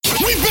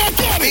We back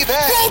at it.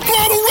 Full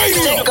Throttle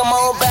Radio. Come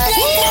on back.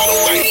 Full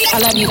Throttle Radio. I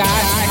love you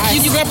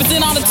guys. You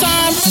represent all the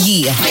time.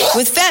 Yeah.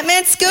 With Fat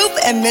Man Scoop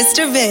and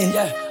Mr. Vin.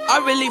 Yeah, I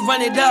really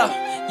run it up.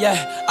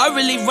 Yeah, I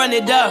really run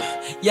it up.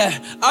 Yeah,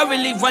 I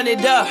really run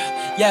it up.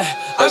 Yeah,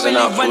 I really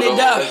run it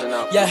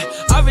up. Yeah,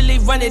 I really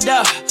run it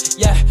up.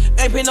 Yeah,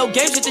 ain't play no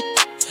games with it.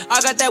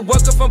 I got that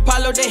worker from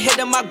Palo, they hit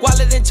my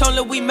guala, then told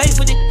her we made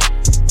for it.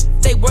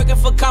 They working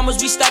for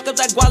commas, we stack up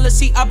that guala,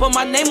 see, I put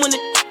my name on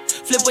it.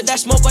 Flip with that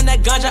smoke on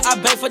that ganja, I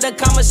bang for the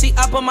commas, see,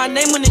 I put my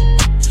name on it.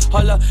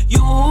 Hold up, you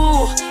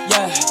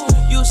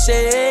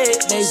say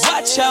they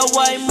watch how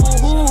I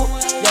move.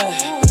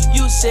 Yeah,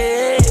 you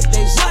say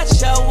they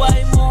watch how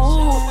I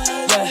move.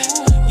 Yeah,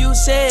 you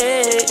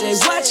say they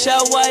watch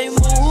how I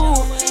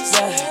move.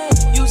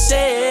 Yeah, you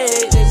say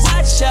they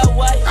watch how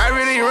I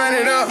really run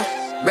it up,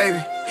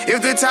 baby.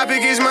 If the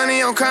topic is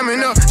money, I'm coming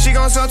up. She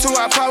gon' sell to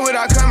our pot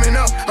without coming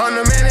up. I'm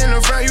the man in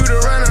the front, you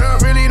the runner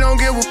up. Really don't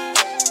give a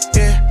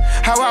yeah.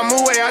 How I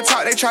move, way I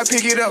talk, they try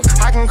pick it up.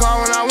 I can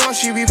call when I want,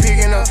 she be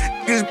picking up.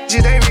 These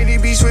bitches, they really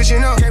be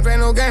switching up. Can't play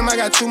no game, I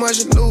got too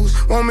much to lose.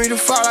 Want me to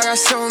fall, I got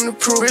something to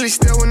prove. Really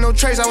still with no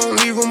trace, I won't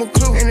leave them a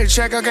clue. In the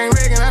check, I can't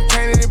rig and I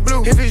painted it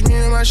blue. If it's me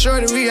and my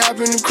shorty, we hop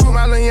in the crew.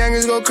 My little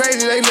youngins go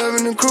crazy, they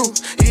loving the crew.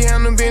 Yeah,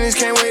 I'm the business,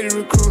 can't wait to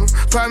recruit.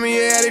 Probably,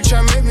 yeah, they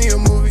try make me a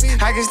movie.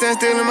 I can stand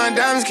still and my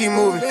diamonds keep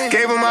moving.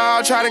 Gave them my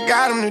all, try to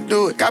guide them to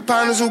do it. Got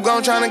partners who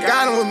gon' tryna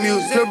guide them with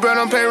music. Lil' bro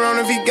don't play around,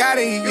 if he got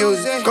it, he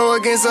use it. Go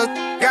against us,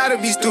 gotta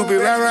be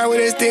stupid. Ride with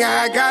this thing,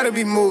 I gotta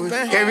be moving.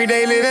 Every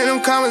day, letting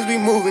them comments be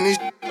moving. This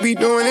be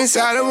doing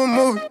inside of a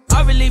movie.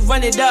 I really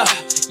run it up,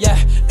 yeah.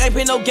 Ain't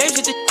play no games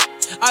with it.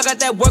 I got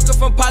that worker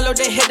from Palo,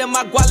 they hit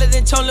my guala,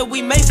 then told her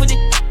we made for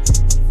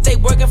it. They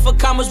working for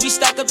commas, we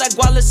stack up that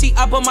guala, see,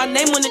 I put my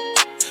name on it.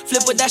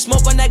 Flip with that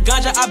smoke on that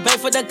ganja, I bang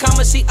for the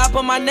commas, see, I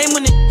put my name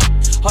on it.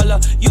 Hold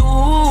up,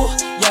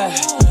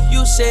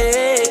 you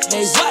say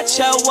they watch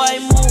how I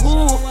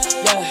move.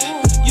 Yeah,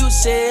 you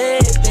say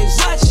they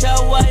watch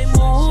how I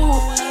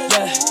move.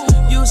 Yeah,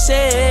 you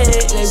say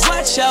they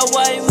watch how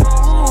I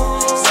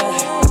move.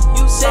 Yeah,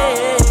 you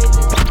say.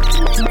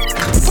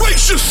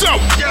 Brace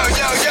yourself. Yo.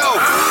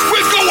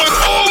 We're going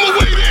all the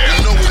way there.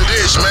 You know what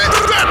it is, man.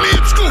 Fat Man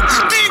Scoop,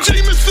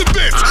 DJ Mr.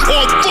 Vince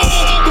on Full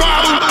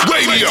Throttle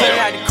Radio. Turn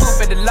out the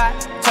coupe at the lot,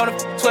 told him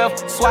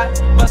 12 swat,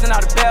 busting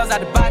all the bells out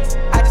the box.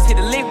 I just hit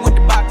a lick with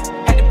the box,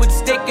 had to put the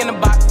stick in the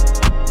box.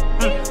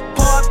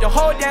 Pour up the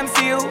whole damn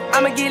seal,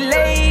 I'ma get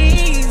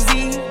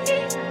lazy.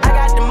 I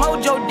got the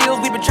mojo deals,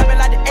 we been trapping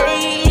like the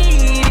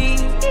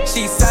 80s.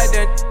 She said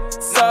that,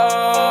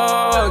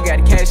 so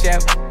got the cash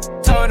out.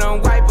 Told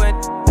him wipe it,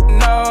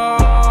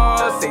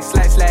 no, say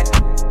slash.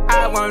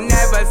 I won't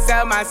never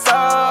sell my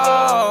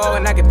soul,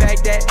 and I can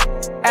back that.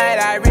 And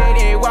I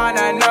really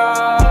wanna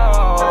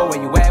know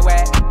where you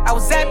at. I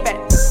was at back,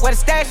 where the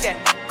stash at?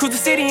 Cruise the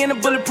city in a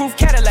bulletproof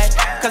Cadillac.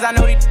 Cause I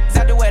know these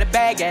out there where the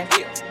bag at.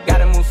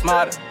 Gotta move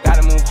smarter,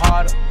 gotta move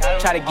harder.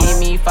 Try to give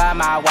me 5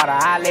 mile water.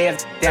 I lay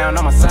it down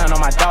on my son, on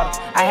my daughter.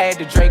 I had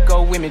the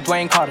Draco with me,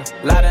 Dwayne Carter.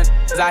 A lot of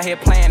out here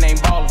playing,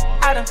 ain't ballin'.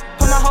 I done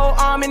put my whole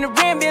arm in the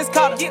rim, Vince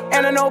Carter.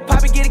 And I know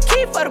Poppy get a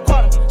key for the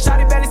quarter.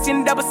 Shawty barely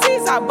seen the double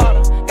C's, I bought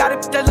her. Got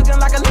it that looking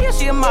like a Leah,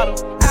 she a model.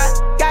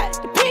 I got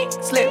the pink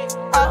slip,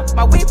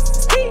 my whip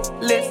is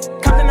keyless.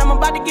 Compton, I'm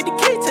about to get the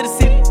key to the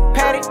city.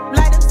 Patty,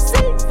 light up the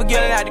city.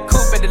 Forgetting out the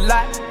coupe at the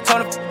lot.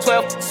 Told him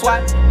 12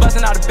 swat,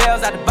 busting all the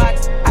bells out the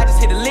box. I just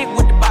hit a lick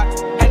with the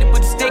box, had to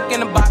put the stick in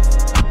the box.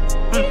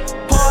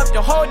 Pour up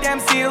the whole damn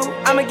seal,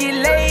 I'ma get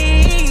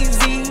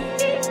lazy.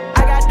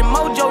 I got the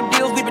mojo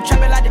deals, we been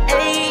trapping like the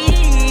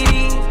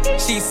 80s.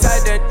 She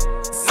said that,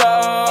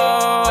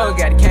 so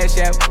got the cash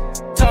out.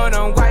 Told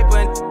him wipe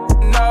it,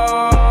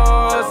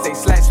 no, say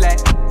slash.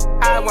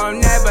 I won't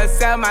never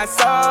sell my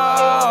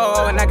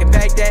soul, and I can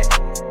back that.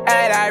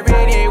 And I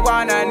really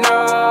wanna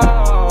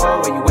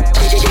know where you at.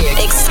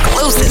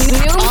 Exclusive.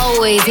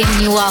 Always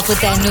hitting you off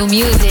with that new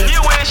music.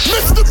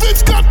 Mr.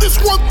 Vince got this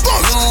one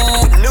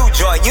first. New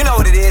joint, you know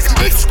what it is.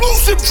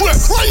 Exclusive track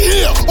right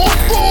here on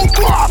Full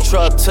Throttle.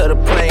 Truck to the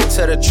plane,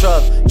 to the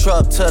truck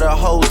to the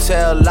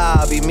hotel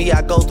lobby. Me,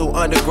 I go through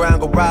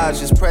underground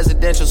garages,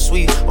 presidential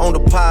suite on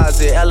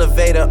deposit,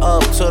 elevator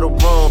up to the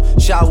room,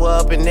 shower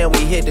up and then we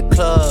hit the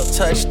club.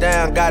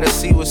 Touchdown, gotta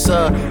see what's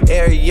up.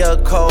 Area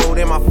code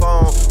in my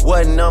phone.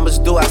 What numbers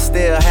do I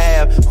still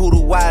have? Who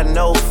do I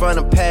know from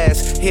the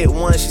past? Hit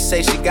one, she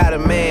say she got a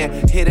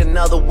man. Hit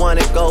another one,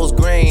 it goes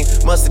green.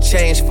 Must've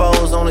changed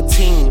foes on the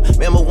team.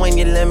 Remember when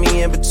you let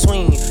me in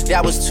between?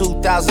 That was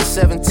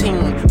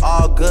 2017.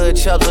 All good,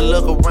 chubs to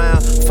look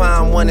around.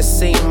 Find one to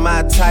see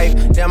my type.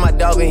 Damn, my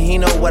dog and he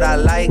know what I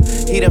like.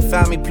 He done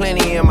found me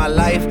plenty in my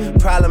life.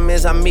 Problem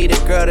is I meet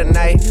a girl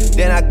tonight,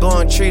 then I go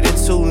and treat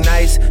her too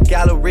nice.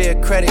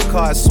 Galleria credit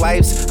card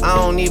swipes. I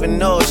don't even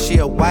know if she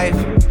a wife,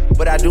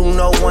 but I do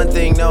know one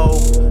thing, no.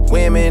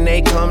 Women,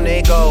 they come,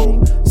 they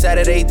go.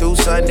 Saturday through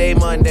Sunday,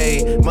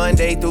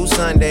 Monday through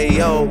Sunday,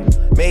 yo.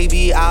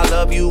 Maybe I'll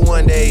love you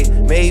one day,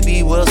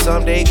 maybe we'll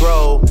someday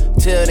grow.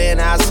 Till then,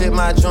 I'll sit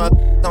my drunk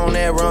on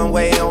that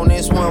runway on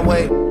this one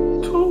way.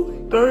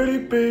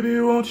 4:30, baby,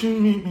 won't you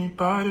meet me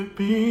by the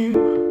beam?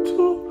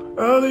 Too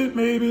early,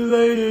 maybe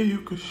later,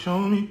 you could show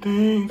me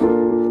things.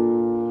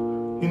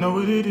 You know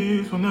what it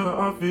is whenever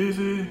I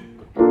visit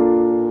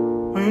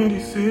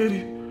Windy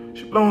City,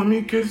 she blowing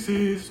me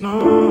kisses,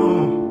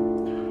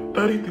 no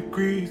 30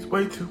 degrees,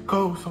 way too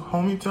cold, so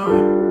hold me tight.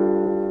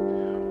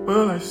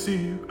 Will I see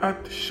you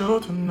at the show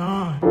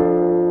tonight?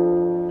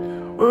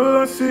 Will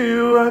I see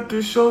you at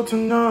the show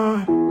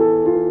tonight?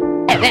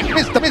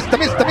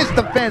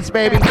 Mr. Vince,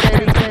 baby.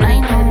 I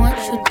know what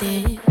you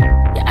did.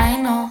 Yeah,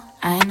 I know.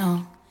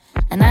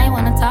 And I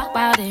wanna talk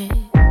about it.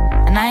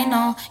 And I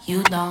know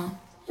you don't.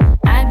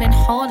 I've been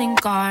holding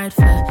guard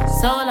for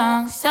so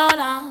long.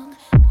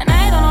 And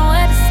I don't know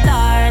where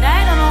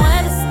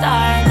to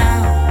start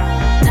now.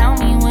 Tell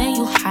me where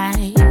you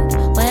hide.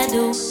 Where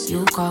do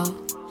you go?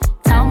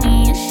 Tell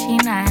me, is she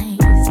nice?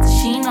 Does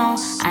she know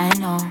I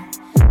know?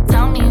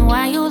 Tell me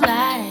why you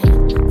lie.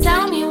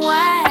 Tell me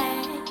why.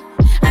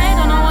 I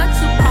don't know what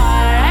you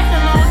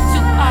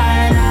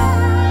are now.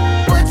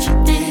 What you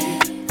did.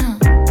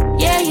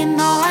 Yeah, you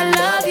know I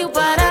love you,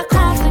 but I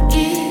can't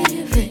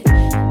forgive it.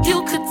 You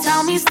could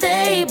tell me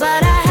stay,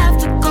 but I have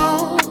to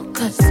go.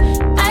 Cause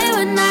I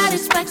would not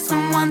expect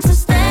someone to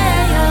stay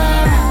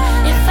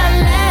around if I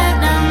let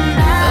them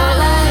down.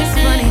 Oh, it's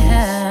funny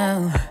how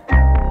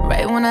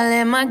right when I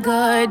let my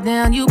guard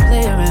down, you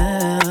play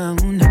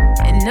around.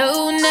 And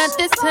no, not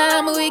this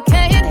time, we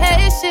can't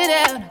hash it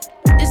out.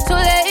 It's too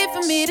late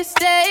for me to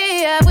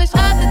stay. I wish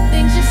all the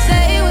things you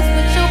say was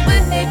what your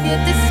behavior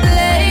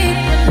displayed.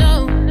 But no,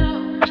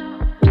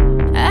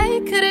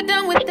 I could've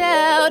done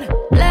without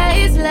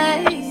lies.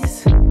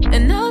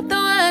 And no, the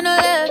one I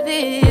love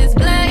is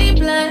blind.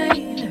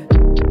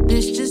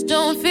 This just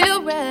don't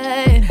feel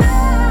right.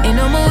 Ain't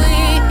no more we,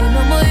 ain't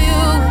no more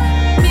you,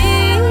 me.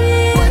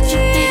 What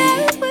you did.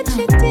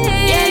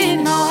 Yeah, you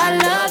know I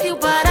love you,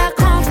 but I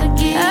can't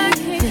forgive.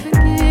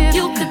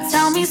 You could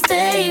tell me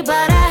stay,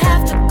 but I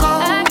have to go.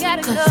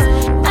 Cause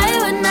I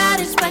would not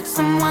expect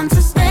someone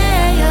to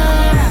stay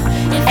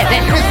around.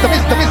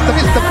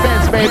 Mr.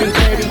 Vince, baby.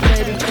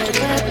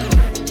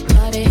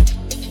 Party,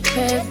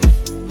 crib,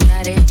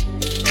 got it,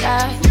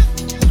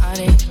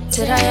 party.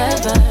 Did I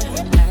ever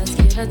ask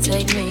you to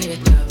take me to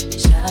go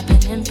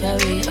shopping in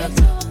Paris or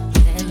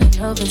sailing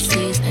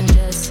overseas and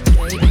just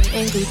straight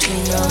in Gucci?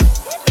 No.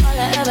 All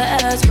I ever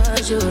asked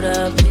was you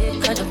to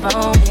pick up the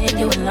phone when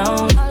you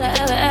alone. All I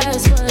ever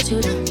asked was you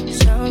to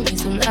show me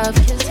some love,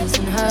 kisses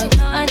and hugs.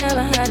 No, I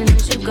never had an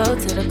issue. Go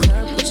to the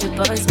club with your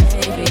boys,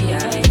 baby. I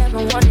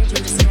never wanted you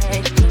to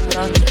stay, but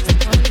I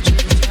just wanted you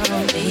to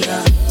turn me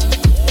up.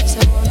 So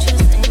won't you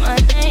say my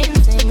name,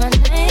 say my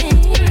name?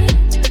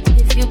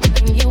 If you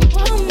claim you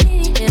want me,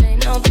 it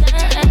ain't no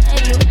plan.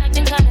 You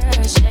acting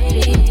kinda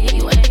shady.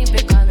 You ain't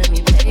been calling me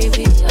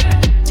baby.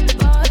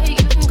 Boy, you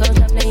can go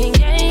stop playing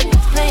games.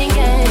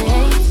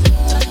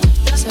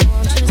 So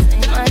won't you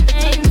say my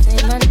name, say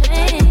my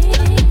name?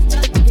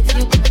 If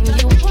you claim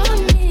you want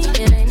me,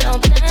 it ain't no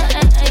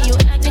plan. You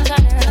acting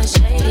kinda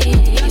shady.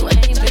 You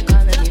ain't been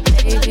calling me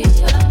baby.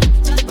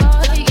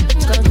 Boy, you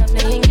can go stop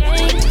playing games.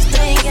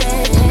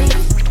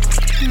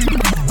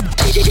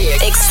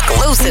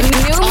 Exclusive.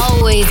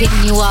 Always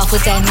hitting you off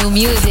with that new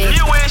music.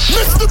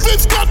 Mr.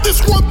 Vince got this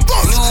one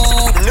first.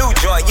 New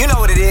joint, you know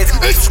what it is.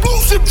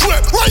 Exclusive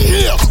trip right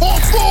here on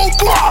Full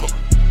Throttle.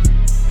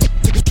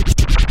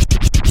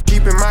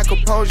 Keeping my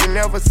composure,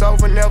 never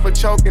sober, never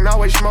choking,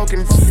 always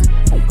smoking.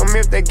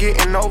 If they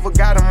getting over,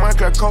 got a month,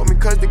 coat me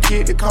cause the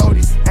kid the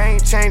coldest. I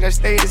ain't changed, I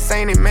stay the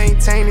same and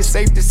maintain it.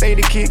 Safe to say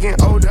the kid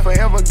getting older.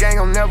 Forever gang,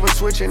 I'm never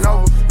switching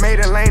over.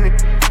 Made a lane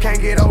and can't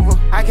get over.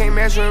 I can't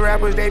mess with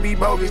rappers, they be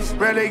bogus.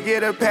 Rather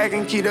get a pack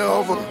and keep it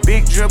over.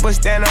 Big dripper,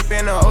 stand up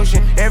in the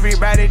ocean.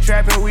 Everybody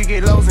trapping, we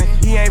get losing.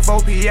 He ain't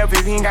 4PF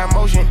if he ain't got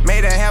motion.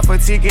 Made a half a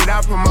ticket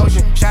out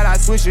promotion. Shout out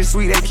Swisher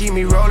Sweet, they keep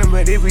me rolling.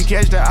 But if we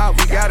catch the op,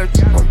 we gotta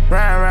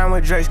ride around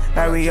with Drake's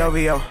like we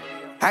OVO.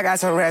 I got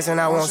some rats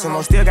and I want some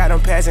more. Still got them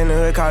pass in the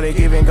hood, call it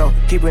give and go.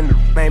 Keeping the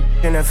main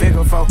in the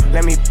figure four.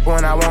 Let me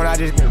when I want, I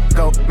just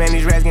go. Man,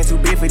 these rats getting too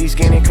big for these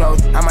skinny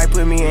clothes. I might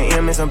put me in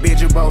M and some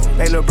bitch or both.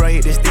 They little bro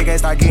hit the stick and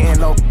start getting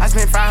low. I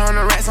spent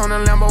 500 rats on a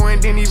Lambo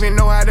and didn't even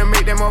know how to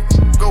make them up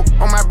go.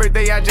 On my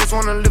birthday, I just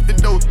wanna lift the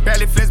dough.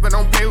 Barely flex, but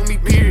don't play with me,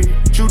 period.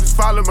 Shooters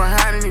follow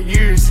behind in the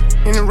years.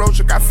 In the road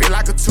truck, I feel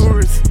like a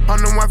tourist. I'm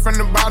the one from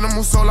the bottom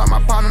who sold out my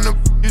partner.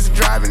 Used to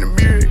drive in the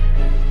beard.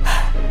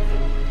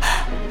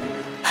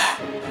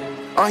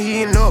 I'm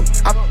heating up,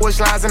 I push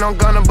lines and I'm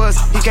gonna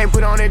bust. He can't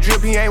put on that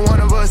drip, he ain't one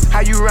of us.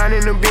 How you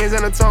riding the Benz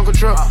in a Tonka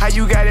truck? How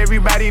you got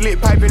everybody lit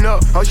piping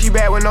up? Oh, she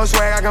bad with no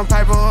swag, I can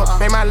pipe her up.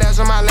 Make my last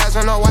one,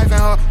 no wife and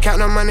her. Count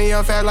the money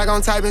up fast like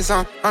I'm typing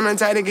some. I'm the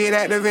type to get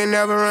active and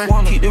never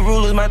run. Keep the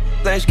rulers, my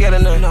ain't scared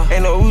of none.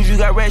 Ain't no rules, you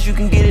got rats, you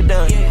can get it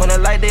done. On a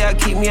light day, I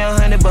keep me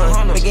 100 buns.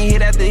 Making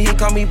hit after hit,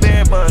 call me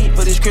Barry Bun.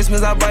 For this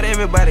Christmas, I bought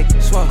everybody.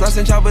 Gloss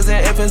and choppers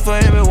and effins for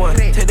everyone.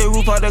 Take the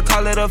roof out the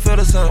call it up, feel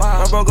the sun.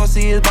 My bro gon'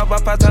 see his pop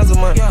 5 times a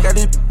month. gun. Got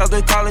this out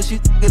the collar, she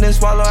and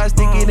swallow. I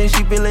stick it and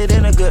she feel it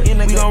in a gut.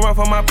 We gon' run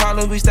from my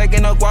problems, we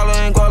stacking up guala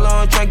and guala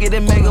on tryna get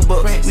it mega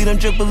bucks. We done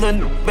drip a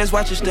little, best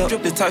watch your step.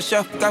 The top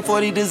shelf, got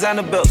 40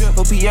 designer belts.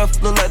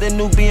 OPF, look like the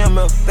new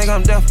BML. Think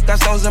I'm deaf, got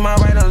stones in my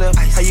right and left.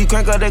 How you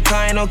crank up the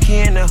car, ain't no key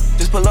in there.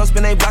 Just pull up,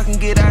 spin they block and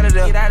get out of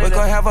there. We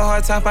gon' have a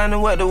hard time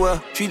finding what to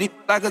wear. Treat it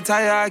like a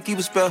tire, I keep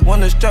a spell.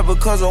 Wanna strap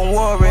because I'm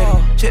war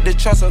ready. Check the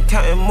trust, I'm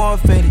counting more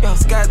fetty.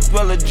 Scott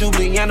Dweller,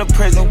 Julie, and the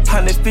president.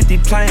 150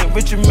 playing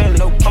Richard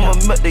Mille. I'ma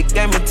milk the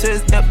game until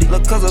it's empty.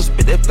 Look, cause I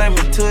spit that flame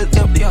until it's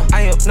empty.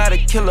 I am not a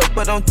killer,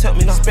 but don't tell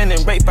me.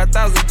 Spending rate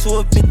 5,000 to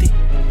a 50.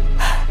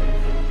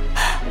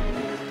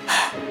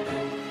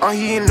 I'm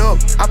heating up,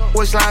 I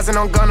with slides and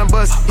I'm gonna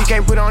bust. He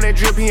can't put on that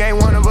drip, he ain't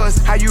one of us.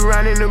 How you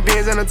riding the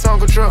Benz in a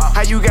Tonka truck?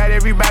 How you got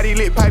everybody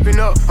lit piping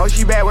up? Oh,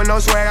 she bad with no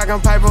swag, I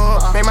can pipe her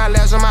up. Make my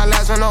laps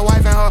on no wife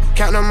and her.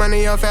 Count the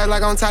money up fast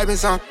like I'm typing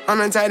some. I'm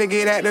the type to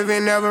get active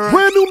and never run.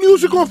 Brand new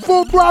music on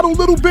Full Throttle,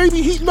 Little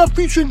Baby heating up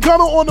featuring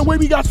Gunna. On the way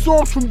we got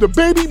songs from The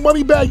Baby,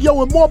 Moneybag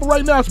Yo, and more, but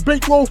right now it's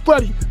Bankroll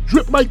Freddy.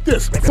 Drip like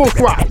this, Full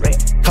Throttle.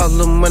 Call a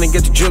little money,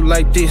 get the drip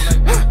like this.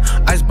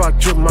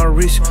 Icebox drip my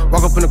wrist.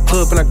 Walk up in the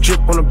club and I drip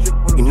on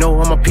the. You know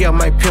I'm a P, I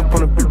might pimp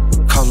on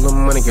the. Call a little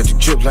money, get the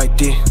drip like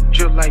this.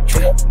 Drip like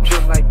this,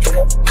 drip like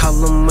this. Call a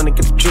little money,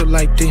 get the drip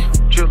like this.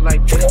 Drip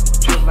like this,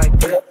 drip like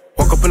this.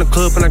 Walk up in the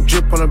club and I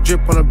drip on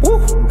the.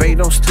 Woo. Babe,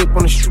 don't slip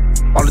on the shoe.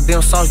 All the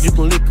damn sauce you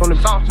can lick on the.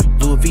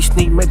 Louis V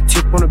sneak, made the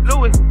tip on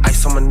the.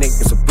 Ice on my neck,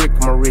 it's a brick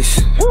on my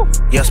wrist.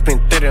 Yeah, I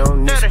spent 30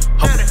 on this.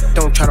 Hope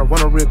don't try to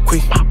run her real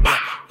quick.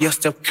 Yeah,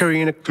 Steph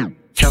Curry in the crew.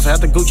 Cancel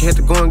out the Gucci, had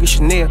to go and get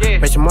Chanel.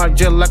 Make your mark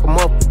gel like a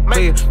motherfucker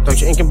player.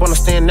 Don't you ain't gonna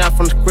stand out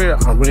from the square.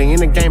 I'm really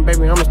in the game,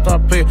 baby, I'm a star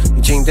player. The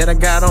jean that I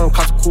got on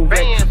cost a cool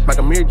rate. Like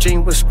a mirror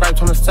jean with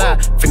stripes on the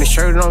side. Finish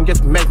shirt on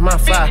just to make my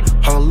fire.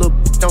 Hold on, little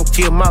don't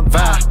kill my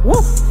vibe. Woo,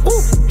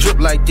 woo. Drip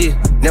like this.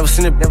 Never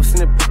seen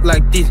it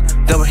like this.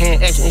 Double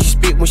hand action and she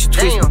spit when she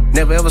twist.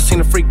 Never ever seen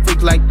a freak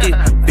like this.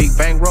 Big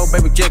bang roll,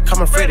 baby, jet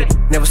coming Freddy.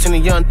 Never seen a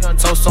young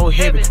so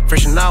heavy.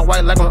 Fresh and all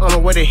white like I'm on the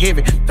way to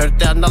heavy.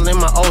 $30,000 in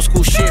my old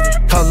school Chevy.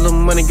 Call a little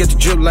money, get the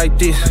drip like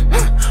this.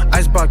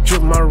 Icebox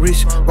drip my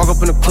wrist. Walk up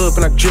in the club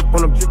and I drip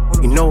on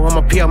the. You know I'm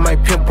a P, I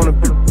might pimp on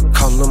the.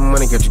 Call a little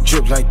money, get the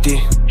drip like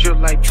this. Drip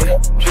like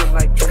this, drip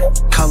like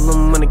this. Call a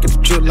little money, get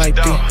the drip like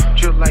this.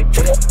 Drip like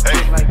this,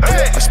 drip like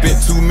this. I spent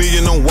 $2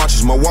 million on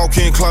watches. My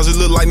walk-in closet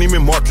look like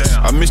Neiman Marcus.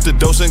 I mixed the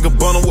Dolce &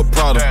 Gabbana with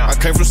Prada. I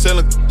came from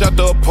selling out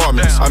the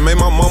apartments. I made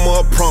my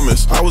mama a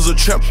promise. I was a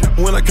trap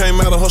when I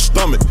came out of her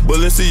stomach.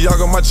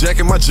 Balenciaga, my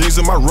jacket, my jeans,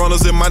 and my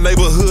runners in my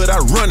neighborhood. I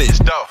run it.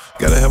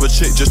 Gotta have a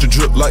check just to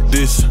drip like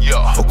this. A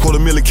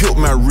 $250,000 killed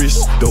my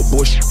wrist. Dope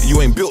boy, you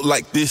ain't built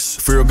like this.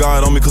 Fear of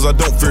God on me cause I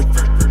don't fear.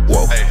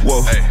 Whoa,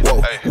 whoa,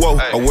 whoa, whoa.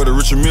 I wear the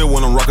Richard Mille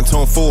when I'm rockin'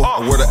 Tone 4. I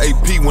wear the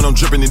AP when I'm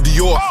drippin' in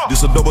Dior.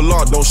 This a double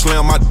R, don't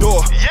slam my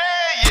door.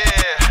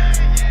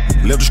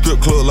 Left the strip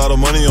club, a lot of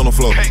money on the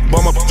floor.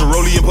 Bought my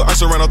rollie and put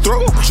ice around her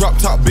throat. Drop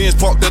top Benz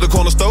parked at the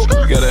corner store.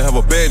 Gotta have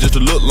a bag just to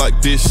look like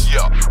this.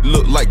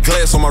 Look like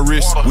glass on my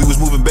wrist. We was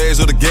moving bags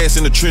of the gas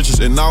in the trenches,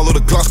 and all of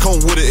the Glocks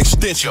come with an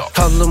extension.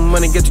 Call a little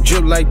money, get the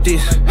drip like this.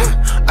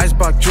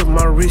 Icebox drip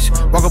my wrist.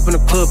 Walk up in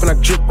the club and I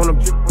drip on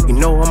the. You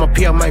know I'm a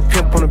P, I might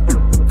pimp on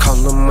the. Call a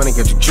little money,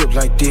 get the drip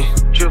like this.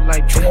 Drip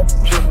like this,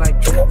 drip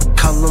like this.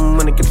 Call a little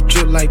money, get the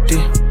drip like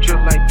this.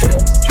 Drip like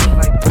this, drip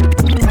like this.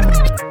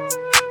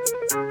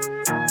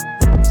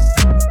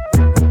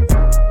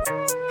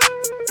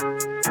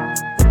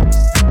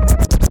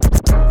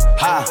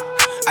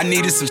 I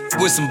needed some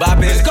with some bop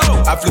in it.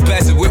 I flew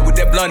past the whip with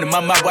that blunt in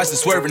my mouth, watched it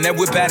swerving. That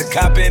whip had a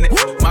cop in it.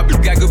 My bitch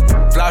got good,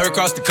 fly her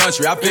across the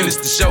country. I finished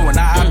the show and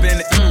I hop in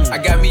it.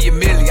 I got me a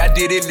milli, I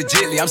did it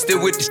legitly. I'm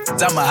still with the shit,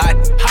 I'm a hot.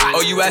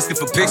 Oh, you asking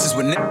for pictures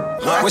with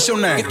nigga? What's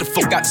your name? Get the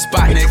fuck out the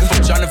spot, nigga.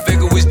 Tryna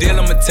figure which deal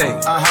I'ma take.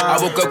 I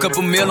woke up,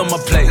 couple meal on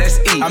my plate. Let's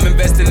eat. I'm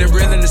investing in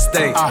real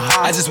estate.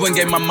 I just went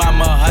and gave my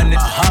mama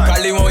 100.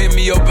 Probably won't hear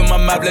me open my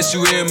mouth, unless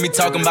you hear me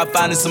talking about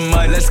finding some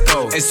money. Let's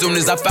go. As soon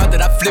as I found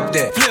that, I flipped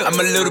that. I'm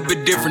a little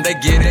bit different, they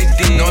get it.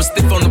 No, I'm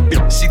stiff on the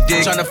bitch, she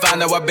dig. Tryna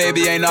find out why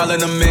baby ain't all in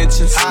the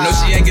mentions. No,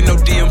 she ain't get no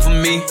DM from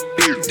me.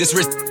 This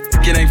wrist,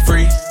 it ain't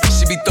free.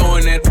 She be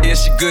throwing that, yeah,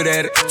 she good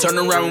at it. Turn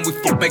around when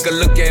we make her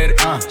look at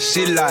it.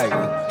 She like,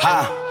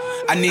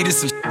 I needed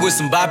some with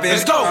some bop in it.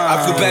 Let's go.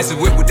 I flew past the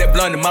whip with that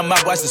blunt in my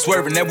mouth, watched it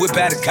swerving. That whip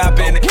had a cop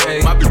in it.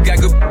 My bitch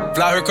got good,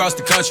 fly her across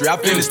the country. I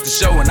finished the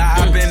show and I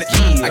hop in it.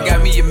 I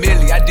got me a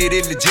milli, I did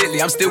it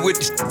legitly. I'm still with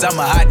the shit, I'm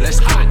a hot. Let's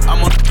hot. I'm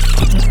on.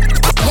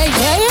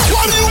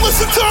 Why do you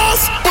listen to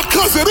us?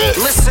 Because it is.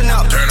 Listen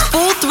up.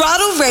 Full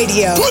Throttle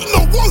Radio. Put in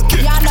the work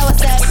in. Y'all know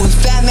what's up. With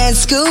Fat Man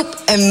Scoop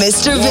and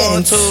Mr.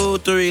 Vince. 1,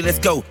 2, 3, let's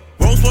go.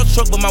 Rolls Royce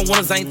truck, but my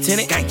winners ain't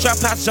tinted. Gang trap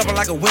house jumping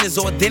like a winner's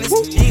or a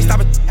dentist. He ain't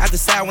stopping at the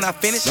side when I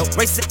finish. No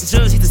race at the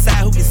judge, he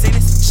decide who can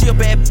sentence. She a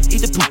bad bitch,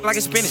 eat the poop like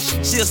a spinach.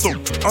 She a soup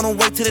on her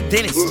way to the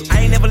dentist.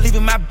 I ain't never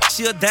leaving my bitch,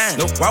 she a dime.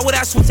 Nope. Why would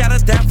I switch out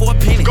a dime for a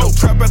penny? Go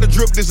trap out the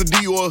drip, this a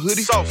D or a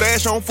hoodie.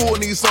 Stash on full,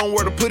 need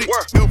somewhere to put it.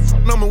 New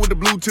number with the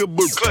blue tip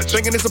boot.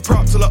 Thinking it's a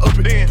prop till I up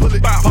it. Pull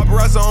it.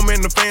 Paparazzi on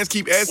man, the fans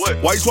keep asking.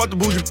 Why you swap the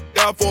bougie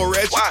out for a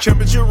ratchet?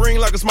 Championship ring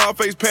like a small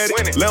face patty.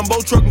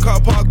 Lambo truck and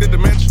car parked at the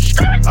mansion.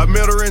 I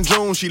met her in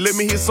June, she let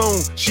me hit soon.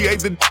 She ate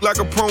the like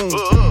a prune.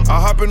 I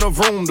hop in the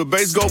room, the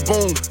bass go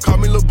boom. Call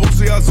me Lil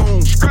Boosie, I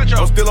zoom.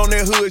 I'm still on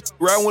that hood,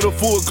 riding with a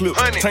full clip.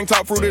 Tank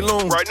top fruity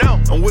loom. Right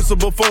now, I'm with some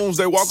buffoons,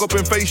 they walk up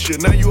and face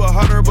shit. Now you a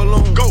hot air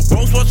balloon. Go.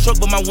 Rolls Royce truck,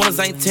 but my winners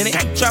ain't tinted.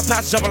 Trap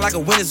house jumping like a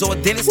Winners or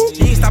a dentist.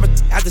 He ain't stopping,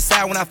 I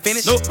decide when I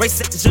finish. Nope. Race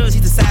set the judge, he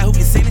decide who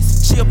get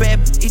sentenced. She a bad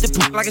bitch, eat the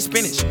poop like a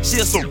spinach. She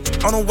a soup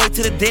on her way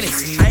to the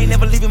dentist. I ain't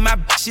never leaving my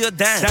bitch, she a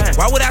dime.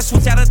 Why would I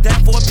switch out a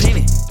dime for a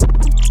penny?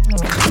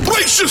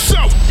 Brace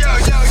yourself! Yo!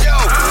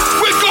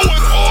 We're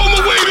going all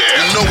the way there!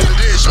 You know what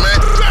it is, man.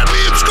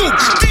 Fatty and Scoop,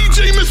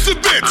 DJ Mr.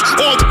 Vince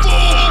on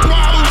Full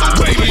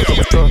Throttle Radio.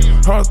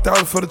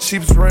 100,000 for the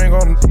cheapest ring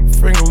on the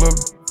finger, look.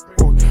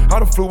 I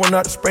done flew one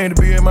out to Spain to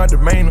be in my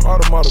domain,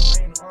 automata.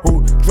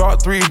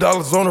 Dropped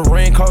 $3 on the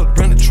ring, cause it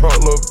been the truck,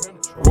 look.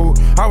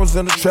 I was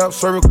in the trap,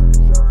 serving,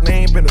 they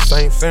ain't been the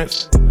same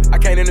since. I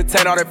can't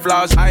entertain all that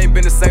flaws. I ain't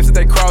been the same since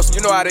they crossed.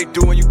 You know how they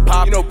do when you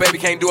pop. You know baby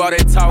can't do all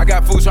that talk. I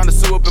got fools trying to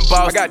sue up in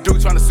Boston. I got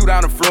dudes trying to sue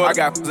down the floor. I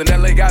got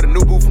in LA, got a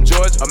new boo from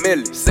Georgia. A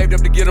million. Saved up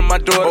to get on my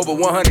door. Over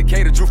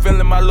 100K to Drew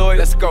feeling my lawyer.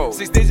 Let's go.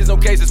 6 digits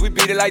on cases, we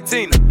beat it like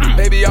Tina.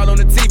 Baby all on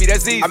the TV,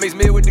 that's easy. I mix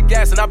mid with the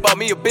gas and I bought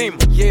me a Beamer.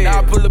 Yeah.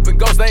 Now I pull up and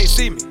ghost, they ain't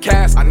see me.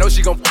 Cass, I know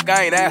she gon' fuck,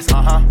 I ain't asking.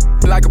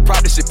 Like a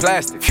prop, this shit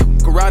plastic.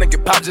 Go around and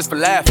get popped just for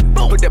laughing.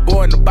 Put that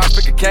boy in the box,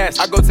 pick a cash.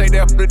 I go take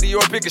that to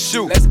Dior, pick a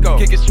shoe. Let's go.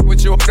 Kick it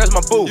with you, that's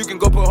my boo. You can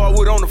go put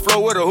hardwood on the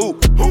floor with a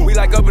hoop. We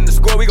like up in the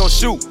score, we gon'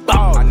 shoot.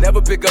 I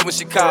never pick up when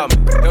she call me.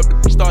 Help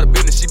the start a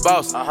business, she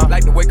boss.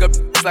 Like to wake up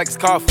like it's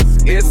coffee.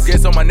 Who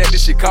gets on my neck,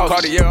 this shit cost.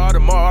 Cartier,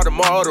 Audemars,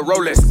 the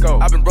Rolex.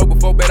 I've been broke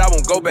before, bet I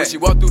won't go back. When she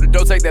walk through the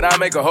door, take that I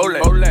make a hole.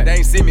 They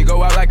ain't see me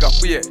go out like a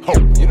yeah.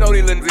 You know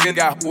these little niggas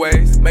got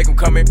ways. Make them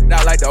come in,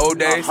 not like the old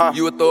days.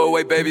 You a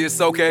throwaway, baby, it's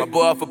okay. My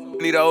boy off a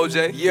need a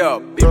OJ. Yeah.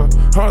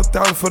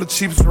 100,000 for the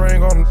cheapest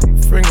ring on the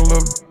finger,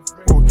 look.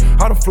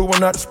 I done flew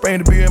one out to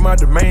Spain to be in my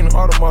domain,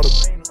 automata.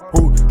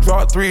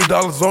 Dropped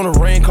 $3 on the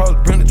ring, cause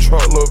it been the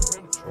truck, look.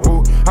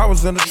 I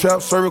was in the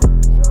trap, serving,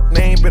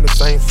 they ain't been the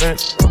same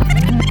since.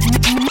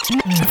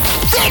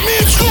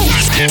 Fatman Scoop,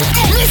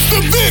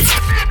 Mr. Vince.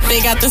 They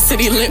got the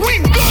city lit. We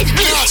got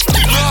this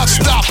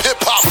non-stop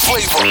hip-hop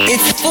flavor.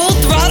 It's Full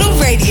Throttle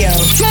Radio.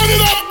 Turn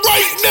it up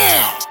right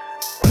now.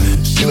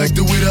 She like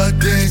the way that I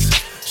dance.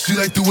 She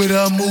like the way that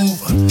I move.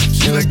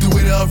 She like the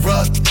way that I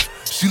rock.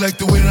 She like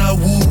the way that I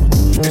woo.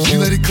 And she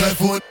let it clap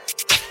for it.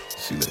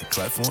 She let it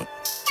clap for it.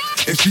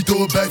 And she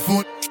throw it back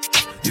for it.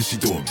 Yeah, she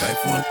throw it back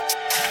for it.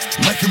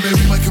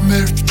 Michael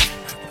Mary.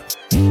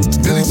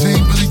 Billie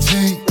Jean.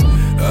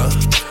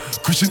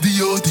 Christian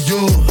Dior.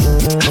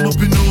 I'm up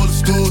in all the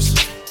stores.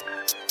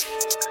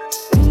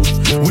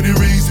 When it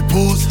rains, it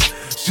pours.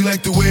 She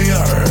like the way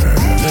I heard.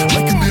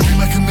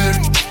 Michael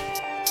Mary.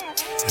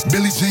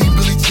 Billie Jean.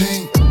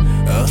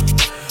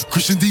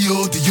 Christian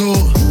Dior.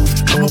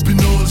 I'm up in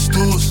all the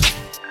stores.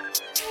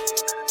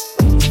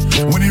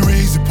 When it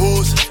rains, it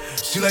pours.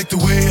 She like the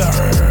way I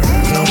heard.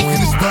 When I walk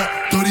in the spot,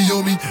 30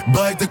 on me.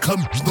 Buy at the club,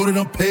 know that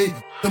I'm paid.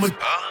 I'ma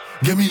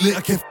get me lit,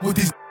 I can't f with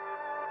these.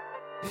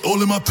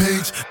 All in my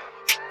page.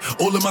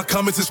 All of my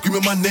comments are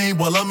screaming my name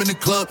while I'm in the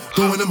club,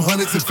 throwing them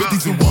hundreds and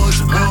fifties and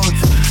ones.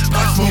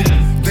 I smoke,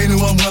 they know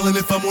I'm wildin'.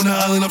 If I'm on the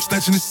island, I'm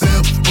snatching the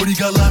cell. Brody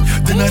got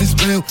locked, the night is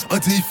bail.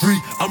 Until he free,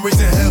 I'm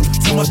raising hell.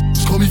 Tell my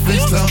call me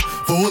FaceTime.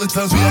 For all the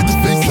times we had to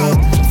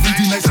FaceTime.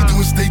 50 nights to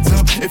doing state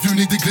time. If you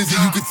need the glizzy,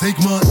 you can take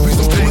mine. Please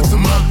don't come up to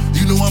mine.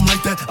 You know I'm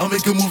like that, I'll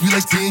make a movie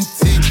like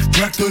TNT.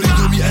 Black 30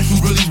 on me, ask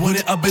who really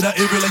want it. I bet I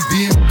air it like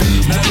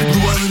DMB. Now the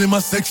blue island in my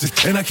section,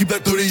 and I keep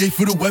that 38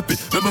 for the weapon.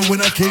 Remember when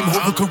I came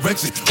home for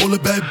correction? All the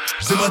bad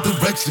in my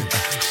direction.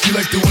 She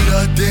like the way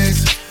that I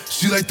dance.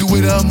 She like the way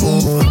that I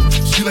move.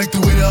 She like the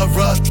way that I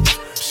rock.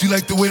 She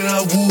like the way that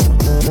I woo.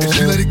 And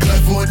she let it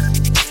clap for it.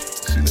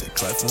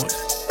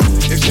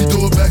 And she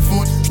throw it back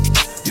for it.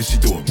 Yeah, she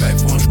throw it back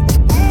for it.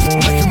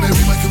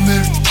 Michael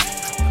Mary.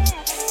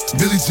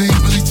 Billie Jean.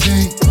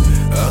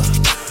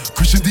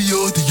 Christian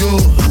Dior.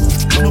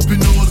 I'm up in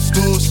all the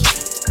stores.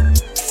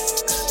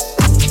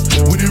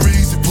 When it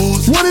rains, it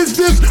pours. What is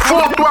this?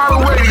 Full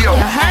Throttle Radio.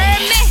 You heard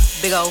me?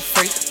 Big old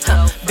freak,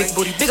 big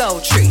booty, big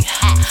old tree.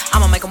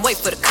 I'ma make him wait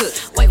for the cook.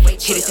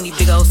 Hit it in these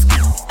big old skis.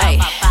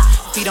 Ayy,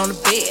 feet on the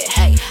bed.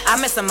 Hey, I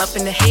mess him up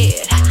in the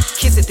head.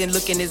 Kiss it, then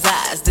look in his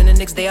eyes. Then the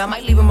next day I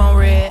might leave him on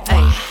red.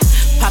 Ayy,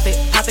 pop it,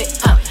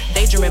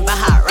 daydreaming by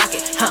hot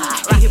rocket.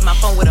 He hit my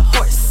phone with a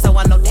horse, so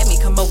I know that me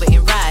come over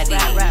and ride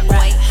it.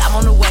 Right, I'm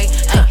on the way.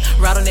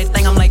 Ride on that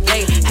thing, I'm like,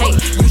 hey.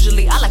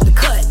 Usually I like to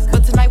cut,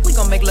 but tonight we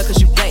gon' make love 'cause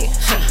you play.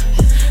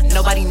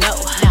 Nobody know.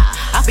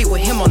 I be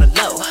with him on the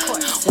low.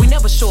 We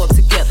never show up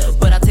together,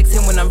 but I text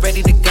him when I'm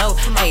ready to go.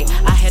 Ayy,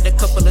 I had a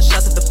couple of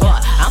shots at the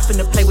bar. I'm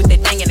finna play with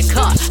that thing in the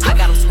car. I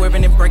got him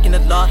swerving and breaking the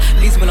law.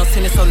 Least when I'm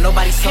tennis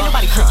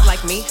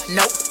like me.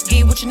 Nope.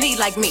 Get what you need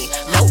like me.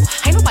 Nope.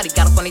 Ain't nobody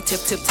got up on they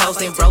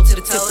tip-toes and roll to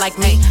the tip like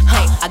me.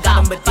 Hey, I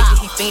got him addicted,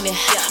 he fiendin'.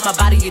 My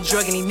body a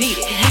drug and he need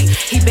it.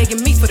 He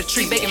begging me for the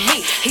treat, begging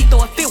me. He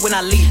throw a fit when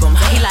I leave him.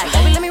 He like,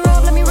 baby, let me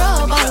rub on you.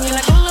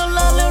 Like a little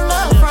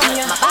love from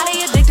you. My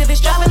body addictive, it's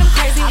driving him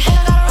crazy. I think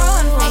I gotta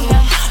run from you.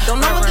 Don't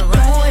know what to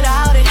do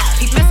without it.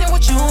 He messing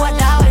with you, I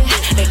doubt it.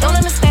 They don't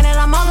understand that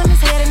I'm all in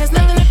his head and there's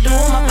nothing to do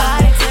with my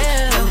body.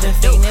 You've been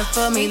feeding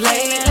for me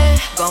lately,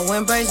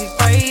 going crazy.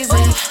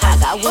 I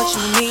got what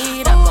you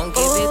need, I'm gon'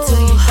 give it to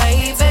you,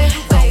 baby.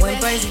 Going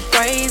crazy,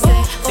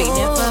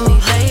 feeding for me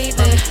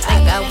lately.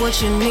 I got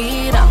what you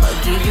need, I'ma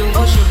give you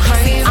what you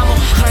crave. I'ma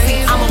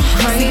crave.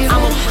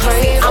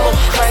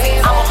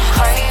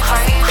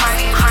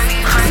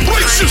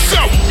 Brace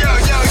yourself! Yo!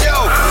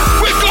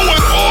 We're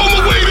going all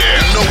the way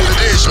there! You know what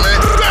it is, man.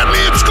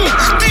 Batman Scoop,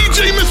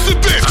 DJ Mr.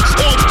 Vince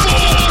on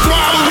Full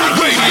Throttle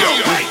Radio.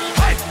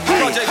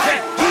 Project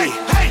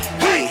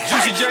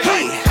Juicy J,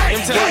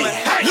 MTV.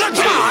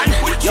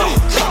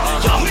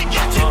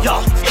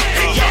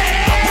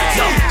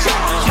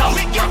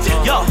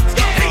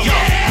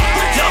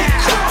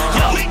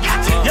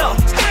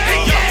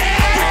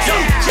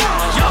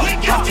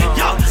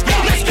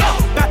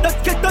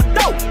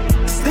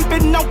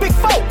 No big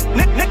foe,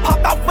 Nick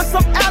popped out with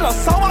some Anna,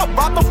 so I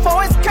robbed him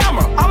for his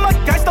camera. I'm a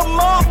gangsta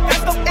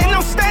motherfucker, and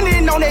I'm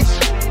standing on that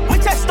shit. We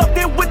just stuck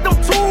there with them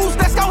tools,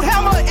 let's go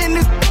hammer in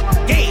this.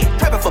 Yeah,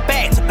 trapping for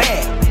bag to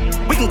bag.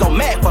 We can go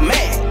mad for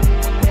mad.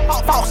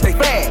 False, stay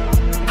flag.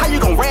 How you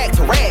gon' rag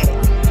to rag?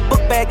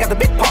 Book bag at the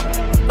big pop.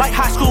 Like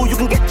high school, you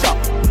can get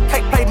chopped.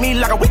 Can't play me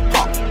like a whip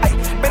pop. Hey,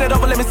 bend it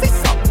over, let me see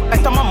some.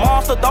 Next time I'm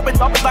monster, dump it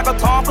like a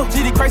Tonka.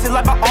 GD crazy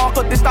like my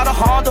uncle, this not a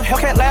Honda. Hell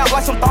can't laugh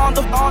like some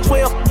thunder. On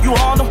 12, you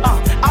on them.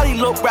 All these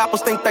little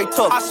rappers think they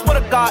tough. I swear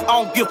to God, I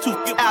don't give two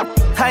out.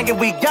 Hanging,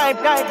 we gang.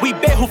 We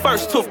bet who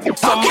first took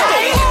some more.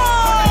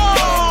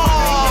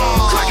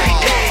 Crack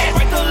ain't dead.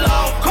 Break the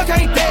law. Crack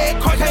ain't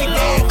dead. Crack ain't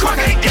dead. Crack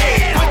ain't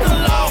dead. Break the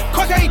law.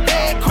 Crack ain't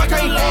dead. Crack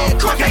ain't dead.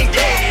 Crack ain't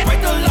dead.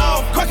 Break the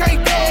law. Crack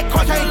ain't dead.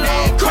 Crack ain't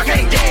dead. Crack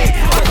ain't dead.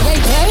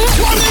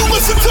 Why do you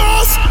listen to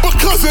us?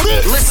 Because it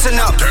is. Listen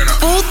up.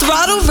 Full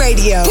Throttle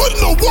Radio. Put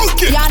no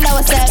work in. Y'all know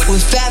what's up.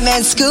 With Fat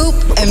Man Scoop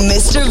and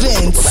Mr.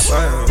 Vince.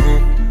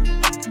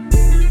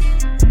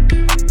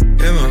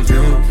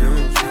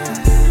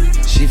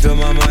 She fill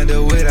my mind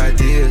up with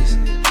ideas.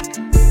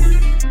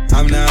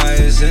 I'm the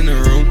highest in the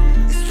room.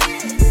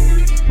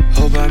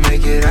 Hope I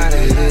make it out of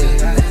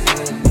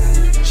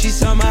here. She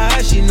saw my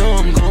eyes, she know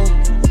I'm gone.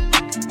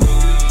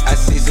 I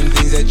see some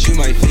things that you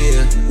might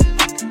fear.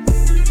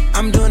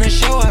 I'm doing a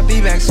show, I'll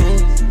be back soon.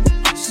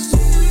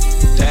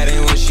 That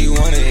ain't what she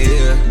wanna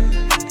hear.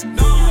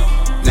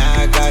 Now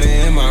I got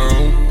it in my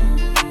room.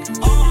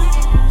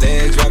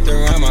 Legs wrapped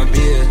around my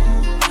beard.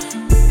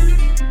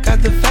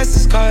 Got the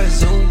fastest car,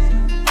 Zoom.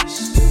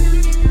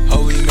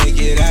 Hope we make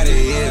it out of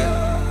here.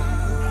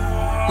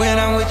 When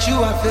I'm with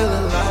you, I feel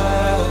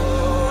alive.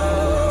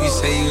 You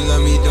say you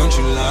love me, don't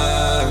you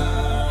lie?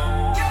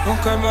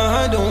 Won't cry my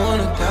heart, don't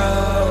wanna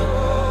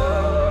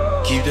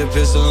die. Keep the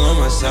pistol on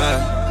my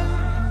side.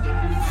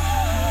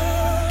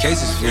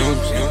 Cases fumes.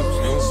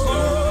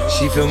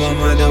 She fill my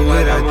mind up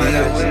with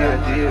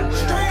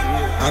ideas.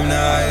 I'm the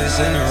highest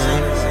in the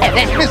room. And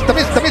then Mr.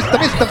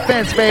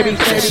 Vince, baby.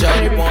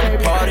 Shawty wanna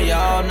party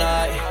all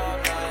night,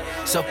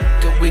 so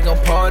we gon'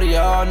 party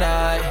all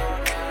night.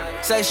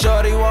 Say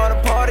shorty wanna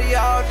party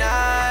all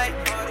night.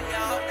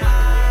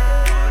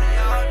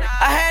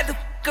 I had to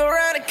fuck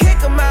around and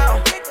kick 'em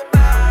out.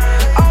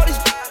 All these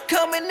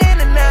coming in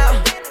and out.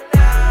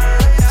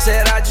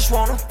 Said I just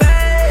wanna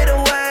fade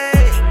away.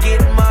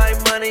 Getting my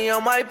money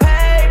on my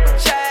paper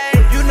chase.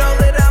 You know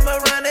that I'ma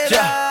run it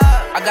up.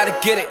 I gotta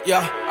get it,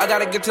 yeah. I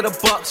gotta get to the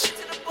bucks.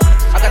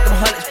 I got them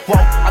hundreds, whoa.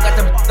 I got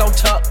them don't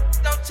tuck.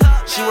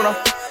 She wanna,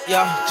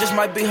 yeah. Just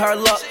might be her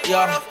luck,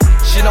 yeah.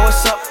 She know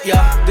what's up,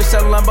 yeah. This a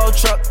Lambo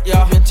truck,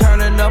 yeah. Been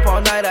turning up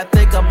all night, I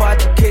think I'm about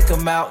to kick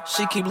 'em out.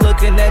 She keep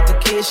looking at the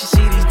kids, she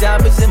see these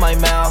diamonds in my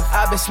mouth.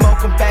 I've been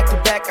smoking back to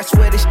back, I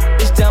swear this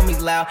is dummy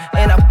loud.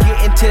 And I'm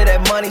getting to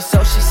that money,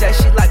 so she said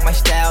she like my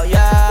style,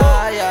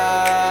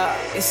 yeah.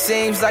 It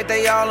seems like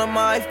they all on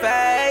my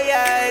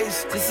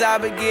face. Since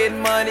I've been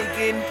getting money,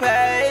 getting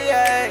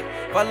paid.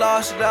 If I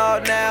lost it all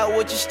now,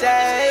 would you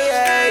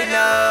stay?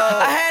 No.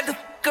 I had to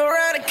fuck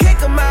around and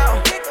kick 'em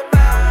out.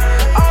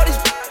 All these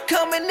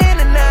coming in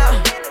and out.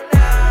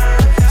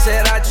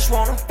 Said I just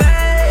wanna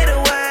fade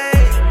away.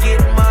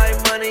 Getting my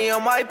money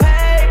on my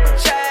paper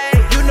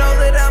chase. You know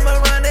that I'ma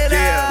run it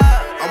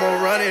up. I'ma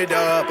run it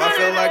up. I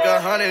feel like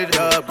 100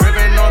 up.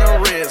 Gripping on the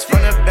wrist,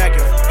 from the back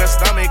and f*** her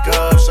stomach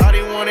up.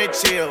 Shawty wanna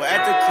chill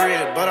at the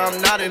crib, but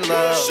I'm not in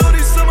love.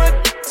 Shorty so my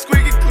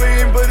squeaky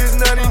clean, but it's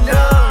not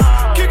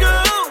enough. Kick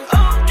her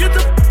out, get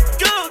the f***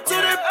 out.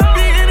 Told that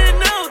be in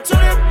and out.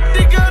 Told that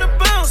they gotta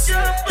bounce. You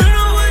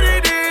know what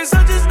it is,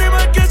 I just need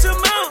my catch 'em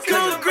out.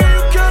 Cold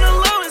grade, kinda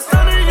low, and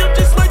started up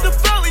just like the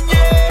fountain,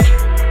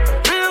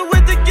 yeah. Real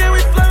with the game,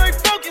 we fly like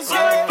Falcons,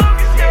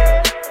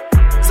 yeah.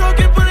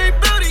 Talking for they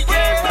booty,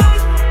 yeah.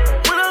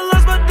 When I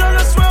lost my dog,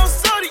 I swear I'm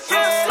sorry,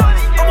 yeah.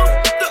 I'ma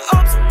f*** the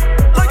ops,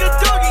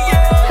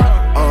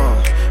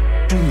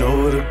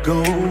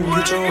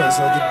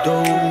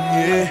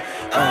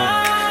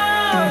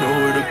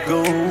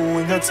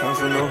 got time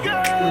for no.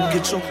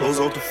 Get your clothes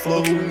off the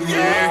floor.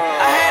 Yeah.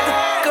 I had to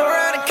fuck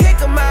around and kick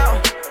them out.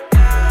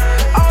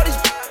 All these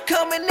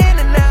coming in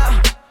and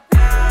out.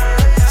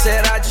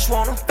 Said I just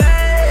wanna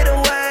fade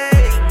away.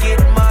 Get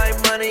my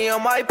money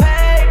on my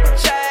paper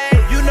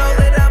chase. You know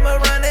that I'ma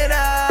run it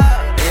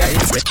out.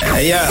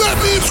 Yeah. That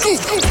means Scoop,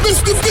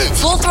 Mr.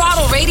 Vince. Full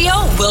Throttle Radio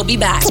will be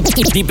back.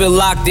 Keep it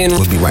locked in.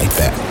 We'll be right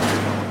back.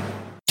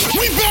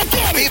 We back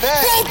at it.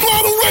 Full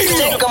Throttle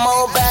Radio. Come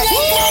on back.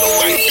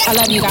 I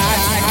love you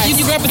guys.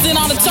 You represent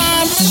all the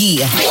time.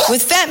 Yeah.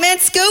 With Fat Man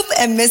Scoop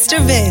and Mr.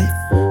 Vince.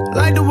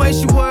 Like the way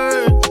she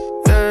works,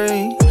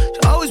 yeah.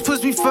 She always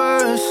puts me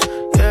first,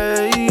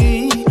 yeah.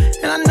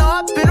 And I know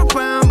I've been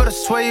around, but I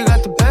swear you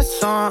got the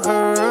best on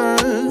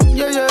earth,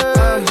 yeah.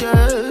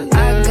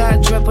 I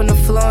got drip on the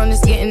floor and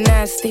it's getting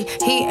nasty.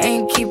 He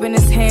ain't keeping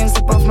his hands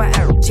up off my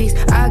arrow cheeks.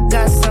 I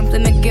got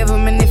something to give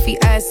him, and if he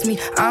asks me,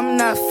 I'm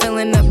not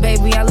feeling up,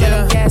 baby. I let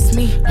him gas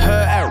me.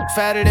 Her arrow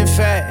fatter than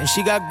fat, and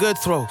she got good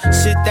throw.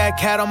 Sit that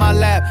cat on my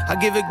lap, I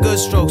give it good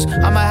strokes.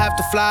 I might have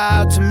to fly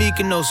out to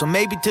Mykonos, or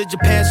maybe to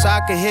Japan so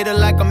I can hit her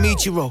like a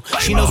Michiro.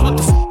 She knows what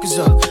the fuck is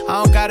up.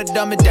 I don't gotta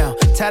dumb it down.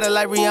 Tatted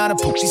like Rihanna,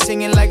 poop. She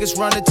singing like it's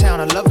run to town.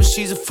 I love her,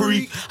 she's a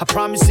freak. I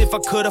promise if I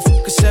could, I'd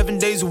fuck her 7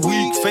 days a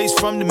week. Face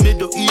from the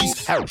Middle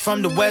East,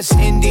 from the West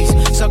Indies.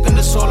 Sucking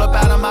the soul up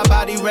out of my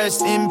body,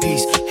 rest in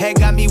peace. Head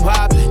got me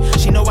wobbling.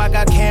 She know I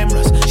got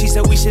cameras. She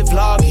said we should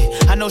vlog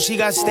it. I know she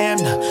got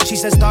stamina. She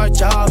said start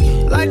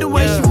jogging. Like the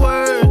way she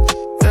works,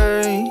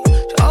 yeah.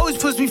 She always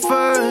puts me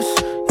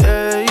first,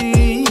 yeah.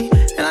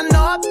 And I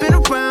know I've been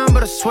around,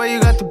 but I swear you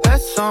got the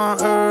best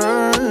on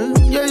earth,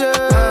 yeah.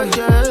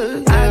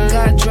 I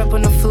got drip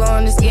on the floor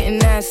and it's getting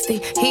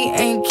nasty. He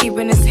ain't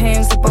keeping his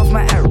hands up off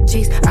my arrow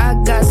cheeks. I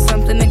got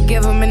something to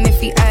give him, and if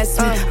he asks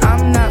me,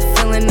 I'm not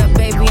feeling up,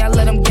 baby. I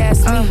let him gas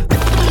me.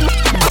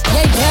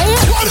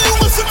 Why do you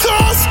listen to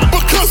us?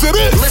 Because it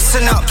is.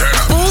 Listen up.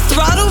 Full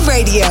Throttle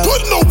Radio.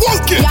 Putting the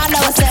work in. Y'all know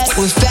what's up.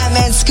 With Fat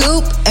Man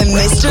Scoop and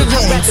Mr. I'd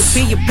rather Vince.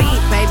 be a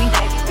beat, baby.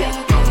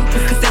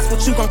 Cause that's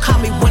what you gon' call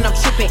me when I'm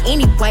trippin'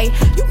 anyway.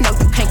 You know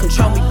you can't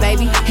control me,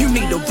 baby. You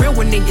need a real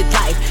one in your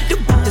life. The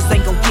bitches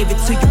ain't gon' give it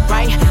to you,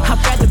 right? I'd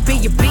rather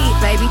be a beat,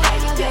 baby.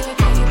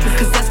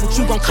 Cause that's what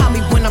you gon' call me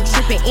when I'm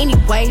trippin'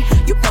 anyway.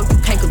 You know you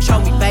can't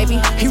control me,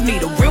 baby. You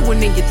need a real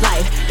one in your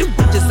life. The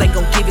bitches ain't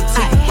gon' give it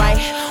to you, right?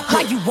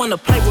 Why you wanna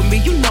play with me?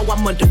 You know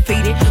I'm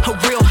undefeated. A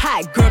real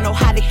high girl know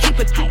how to keep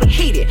it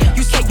heated.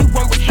 You say you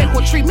won't respect,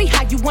 won't treat me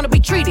how you wanna be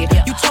treated.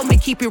 You told me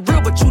keep it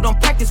real, but you don't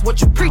practice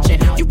what you preaching.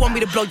 You want me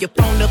to blow your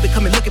phone up and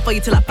come and looking for you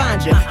till I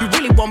find you. You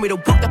really want me to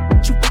whoop the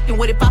you fucking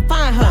with if I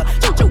find her.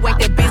 Don't you ain't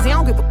that busy, I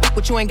don't give a fuck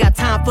what you ain't got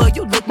time for.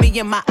 You look me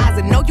in my eyes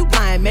and know you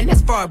lying, man,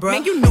 that's far, bro.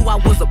 Man, you knew I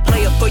was a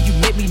player, but you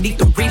made me need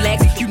to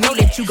relax. You know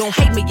that you gon'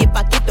 hate me if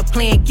I get the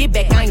plan, get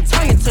back. I ain't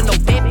turning to no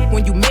baby.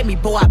 When you met me,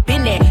 boy, I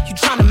been there. You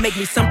tryna make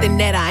me something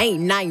that I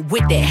ain't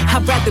with that.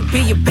 I'd rather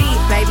be a beat,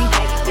 baby.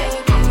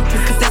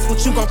 Cause that's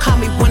what you gon' call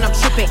me when I'm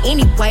trippin'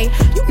 anyway.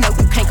 You know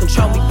you can't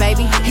control me,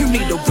 baby. You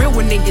need a real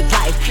one in your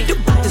life. The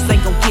bitches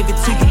ain't gon' give it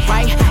to you,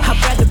 right? I'd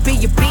rather be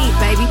a beat,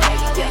 baby.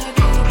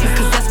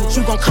 Cause that's what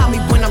you gon' call me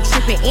when I'm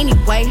trippin'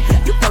 anyway.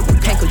 You know you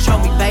can't control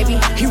me, baby.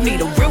 You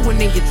need a real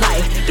one in your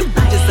life. The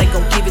bitches ain't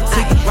gon' give it to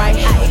you, right?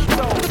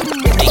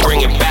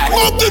 Bring it back.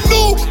 Nothing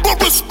new, but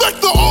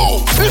respect the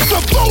old. It's a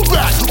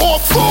throwback on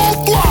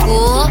Full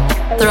Throttle.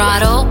 Full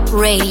Throttle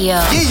Radio.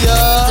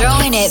 Yeah.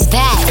 Throwing it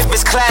back. If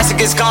it's classic,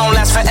 it's gon'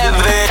 last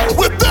forever.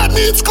 With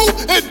Batman Scoop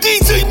and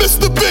DJ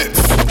Mr. Vince.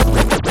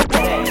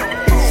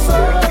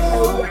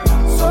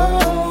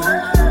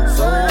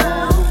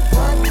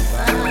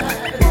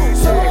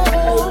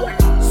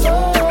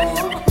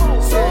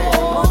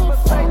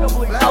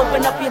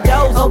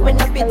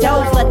 Open up your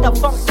doors, let the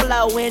funk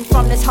flow in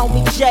from this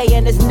homie Jay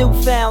and his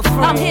newfound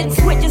friend. I'm hitting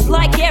switches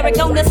like Eric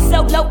on the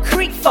solo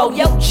creek for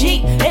yo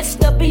G. It's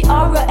the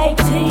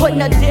BR-A-T.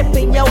 Putting a dip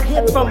in your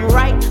hip from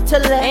right to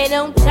left. And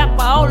on top of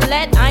all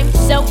that, I'm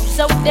so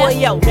deaf. Well,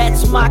 yo,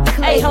 that's my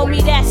clique. Hey,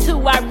 homie, that's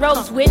who I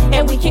rose with.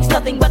 And we kicks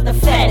nothing but the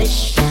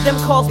fattest. Them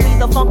calls me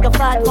the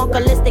funkified,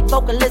 funkalistic,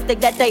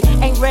 vocalistic that they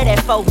ain't ready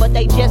for, but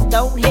they just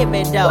don't hear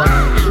me though.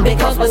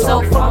 Because we're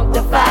so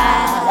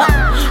funkified.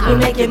 We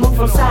make it move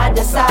from side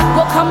to side.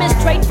 Well, coming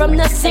straight from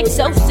the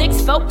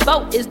 606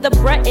 boat is the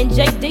Brett and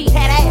JD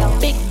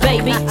Big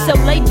Baby. So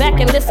lay back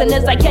and listen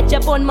as I catch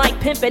up on my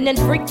pimpin' and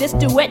freak this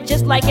duet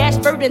just like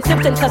Ashford and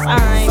Simpson, cause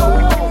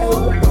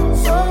I'm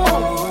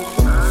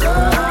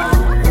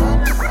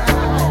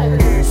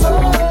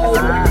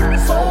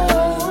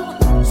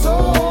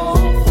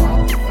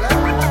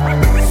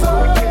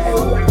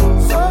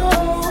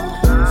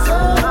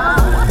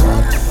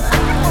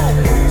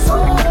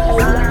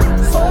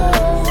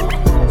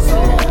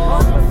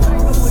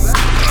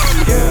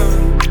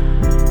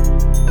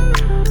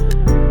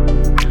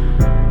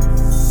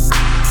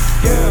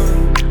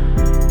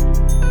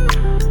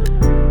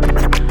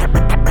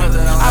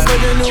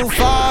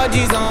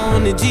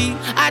on the G.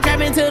 I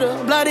trap into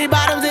the bloody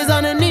bottoms is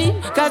underneath.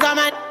 Cause I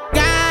might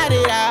got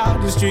it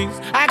out the streets.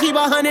 I keep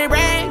 100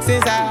 racks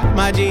inside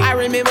my jeans. I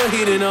remember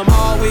hitting them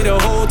all with the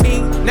whole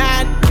team.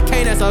 Now I can't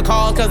can't answer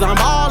calls cause I'm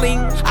balling.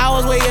 I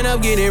was waking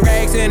up getting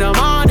racks in the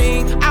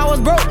morning. I was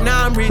broke,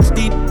 now I'm rich,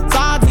 deep,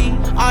 salty.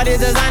 All this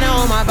designer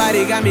on my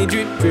body got me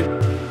drip,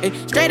 drip. Hey,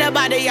 straight up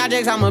out the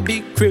objects, I'm a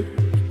big crip.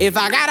 If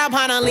I got up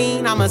on a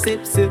lean, I'ma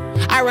sip, sip.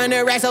 I run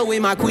the racks up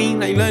with my queen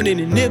like London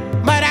and Nip.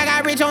 But I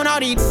got rich on all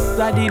these,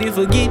 I didn't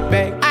forget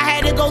back. I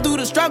had to go through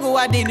the struggle,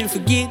 I didn't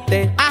forget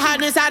that. I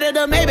hopped inside of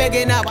the Maybach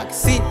and now I can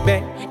sit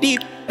back.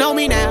 Deep, know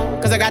me now,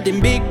 cause I got them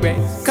big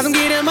racks. Cause I'm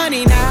getting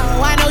money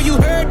now, I know you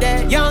heard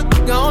that. Young,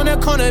 on the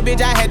corner,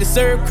 bitch, I had to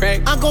serve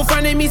crack. Uncle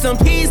fronted me some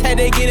peas, had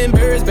to get them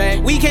birds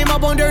back. We came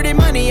up on dirty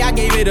money, I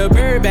gave it a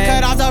bird back.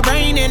 Cut off the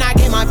brain and I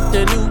gave my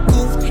the new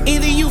goof.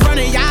 Either you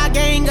running y'all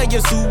gang or you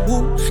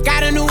Suwu.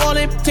 Got a New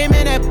Orleans,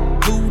 10-minute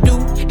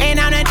voodoo. And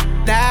I'm that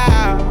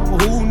now,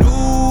 who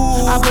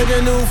knew? I put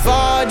the new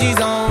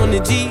 4Gs on the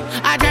G.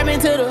 I trap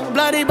into the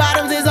bloody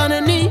bottoms is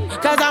underneath.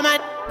 Cause I'm a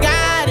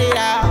got it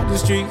out the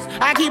streets.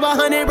 I keep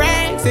 100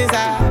 racks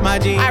inside my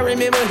jeans. I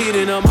remember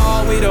hitting them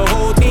all with the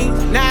whole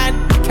team. Now I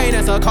can't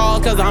answer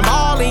calls cause I'm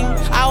balling.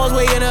 I was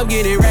waking up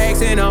getting racks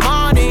in the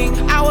morning.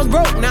 I was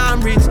broke, now I'm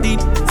rich, deep,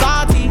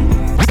 salty.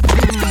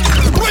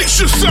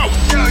 Brace yourself!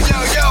 Yo, yo,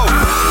 yo!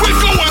 We're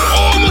going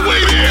all the way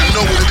there! You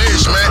know what it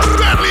is, man.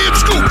 Fatly and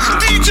Scoop,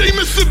 DJ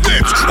Mr.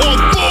 Vince on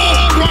Full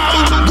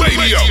Throttle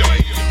Radio.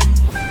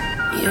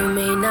 You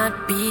may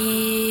not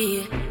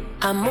be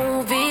a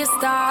movie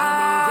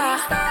star.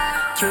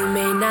 You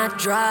may not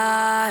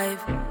drive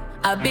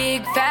a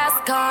big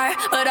fast car,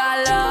 but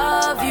I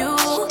love you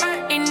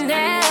in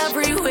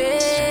every way.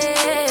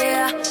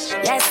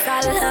 Yes,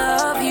 I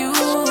love you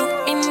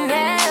in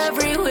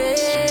every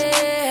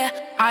way.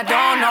 I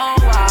don't know.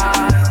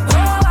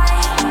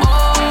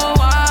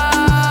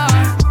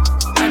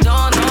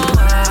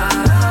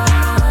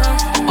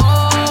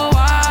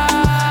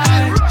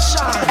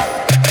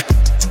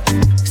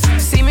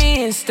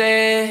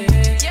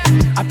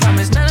 I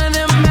promise none of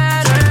them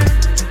matter.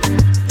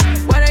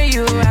 What are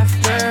you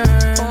after?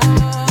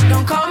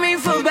 Don't call me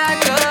for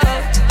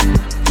backup.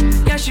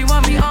 Yeah, she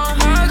want me on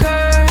her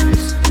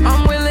curves.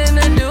 I'm willing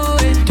to do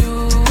it.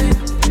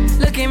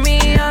 Look at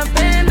me up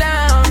and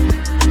down.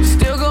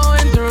 Still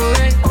going through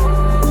it.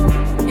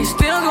 You're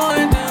still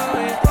going through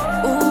it.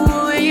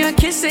 Ooh, and you're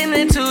kissing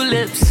the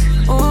tulips.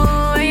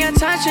 Ooh, and you're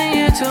touching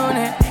your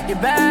tunic.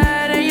 You're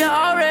bad and you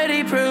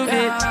already proved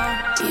it.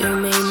 You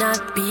may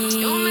not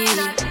be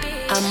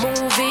a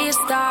movie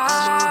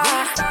star.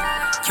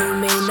 You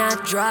may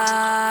not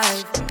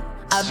drive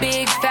a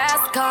big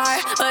fast car,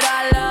 but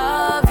I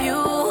love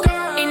you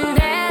in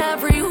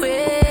every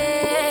way.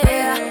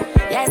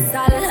 Yes,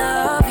 I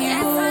love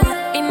you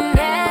in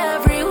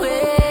every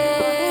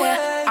way.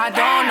 I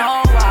don't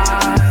know why.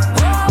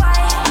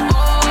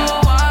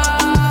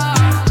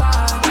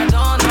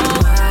 I don't know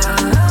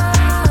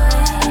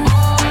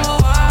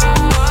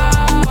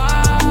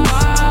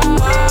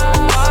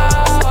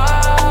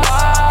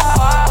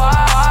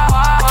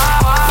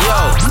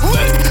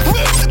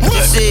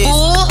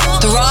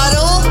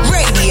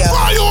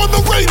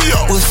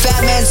with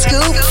Fat Man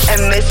Scoop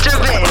and Mr.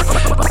 Vince.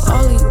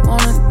 All he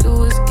wanna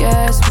do is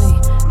gas me.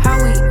 How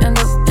we end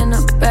up in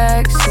the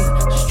backseat,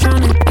 just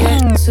tryna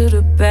get into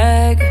the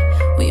bag.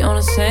 We on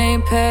the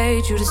same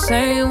page, you the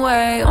same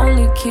way.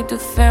 Only keep the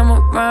fam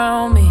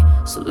around me,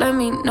 so let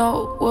me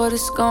know what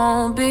it's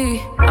gon'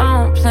 be. I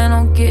don't plan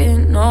on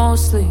getting no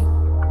sleep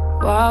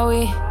while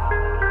we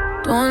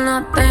doing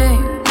our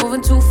thing,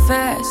 moving too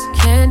fast.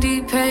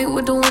 Candy paint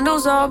with the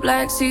windows all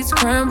black, seats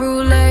creme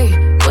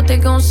brulee. What they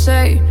gon'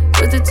 say?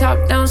 With the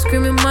top down,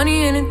 screaming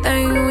money,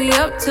 anything. We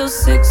up till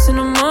 6 in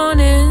the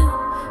morning.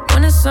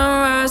 When the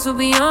sunrise, we'll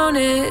be on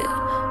it.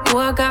 Oh,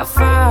 I got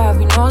 5,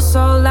 you know it's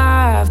all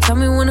live. Tell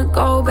me when to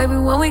go, baby,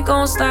 when we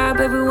gon' slide.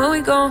 Baby, when we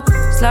gon'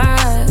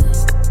 slide.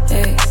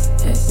 Hey,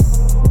 hey.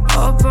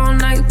 Up all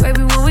night,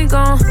 baby, when we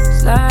gon'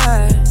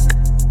 slide.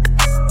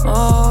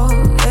 Oh,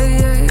 yeah,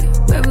 yeah.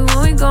 Baby,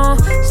 when we gon'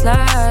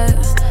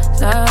 slide,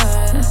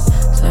 slide,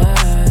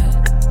 slide,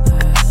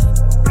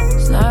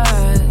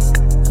 slide.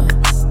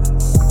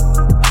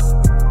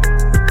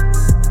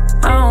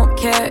 I don't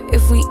care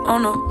if we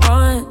on a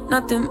run.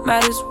 Nothing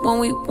matters when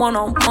we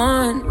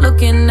one-on-one.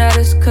 Looking at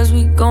us cause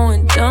we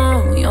going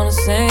dumb. We on the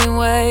same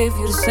wave,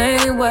 you the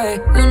same way.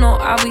 You know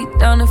I'll be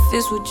down if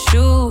it's with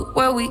you.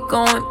 Where we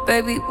going,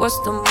 baby, what's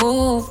the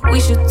move? We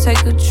should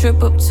take a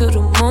trip up to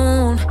the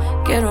moon.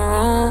 Get a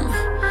room,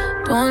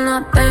 doing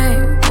our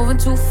thing, moving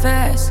too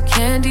fast.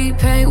 Candy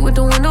paint with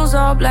the windows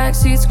all black,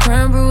 seats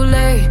creme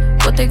brulee.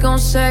 What they gon'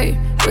 say?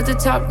 With the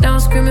top down,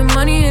 screaming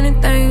money,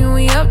 anything.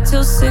 We up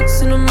till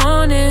 6 in the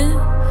morning.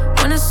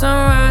 When the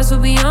sunrise, we'll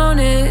be on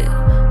it.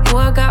 Oh,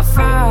 I got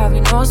 5,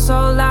 you know it's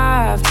all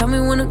live. Tell me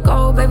when to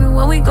go, baby,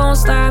 when we gon'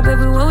 slide.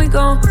 Baby, when we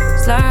gon'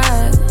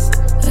 slide.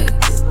 Hey,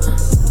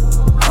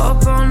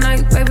 up all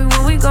night, baby,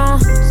 when we gon'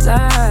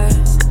 slide.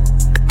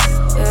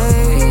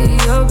 Hey,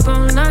 up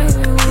all night,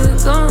 baby, when we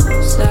gon'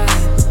 slide.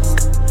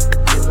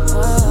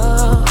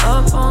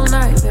 Up all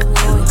night, baby,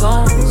 when we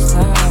gon'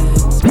 slide.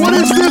 What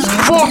is this?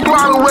 Full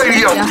Throttle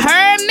Radio. You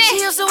heard me?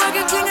 She used to work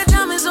at King of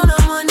Diamonds on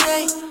a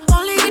Monday.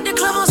 Only hit the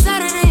club on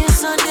Saturday and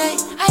Sunday.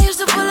 I used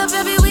to pull up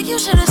every week, you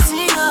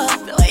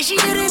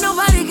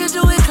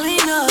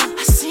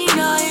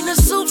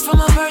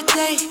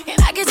birthday.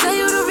 And I can tell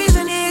you the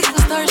reason it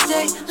was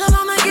Thursday. La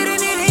mama getting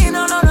it in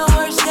on the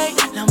worst day.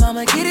 La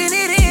mama getting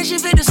it in, she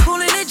fit the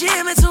school and the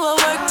gym into a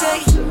work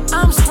day.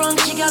 I'm sprung,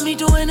 she got me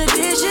doing the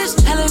dishes.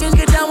 Elegant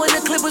get down when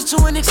the clip was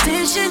to an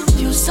extension.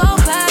 You so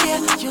bad,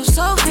 yeah, you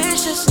so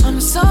vicious.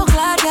 I'm so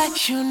glad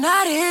that you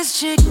not his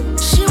chick.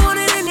 She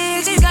wanted a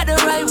nigga, he got the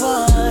right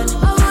one.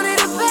 I wanted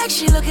a back,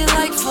 she looking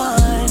like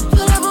fun.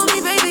 Pull up on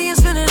me, baby, and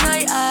spend the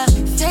night.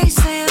 They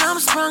saying I'm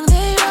sprung,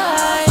 they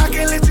right. I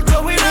can't let you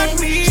go without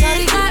me.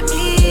 Shawty got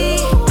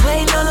me.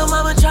 Waiting on the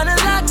mama tryna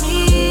lock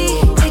me.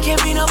 It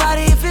can't be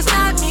nobody if it's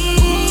not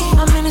me.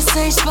 I'm in the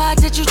same spot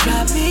that you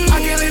dropped me. I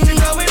can't let you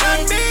go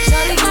without me.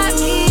 Shawty got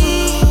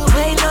me.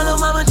 Waiting on the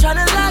mama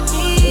tryna lock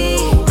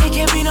me. It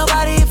can't be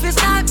nobody if it's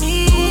not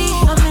me.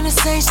 I'm in the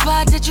same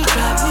spot that you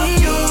dropped me.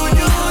 You.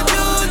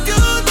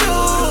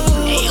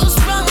 And you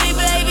sprung me,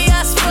 baby,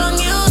 I sprung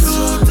you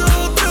too.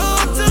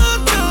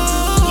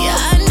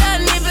 Yeah,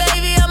 undone me,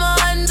 baby, I'm a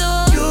undo.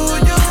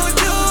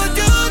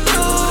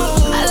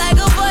 I like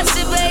a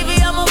busted, baby,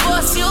 I'm a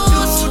bust you.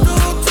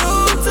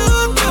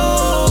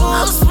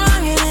 I'm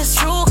sprung and it's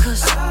true,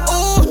 cause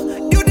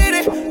ooh, you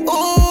did it,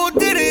 ooh,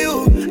 did it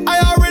you. I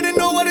already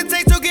know what it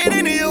takes to get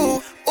into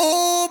you.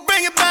 Ooh,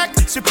 bring it back.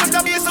 She put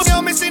up here so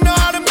tell me she know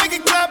how to make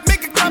it clap,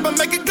 and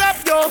make it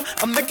clap, yo.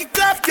 I make it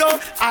clap, yo.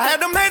 I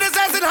had them haters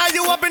asking how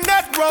you up in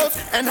that road,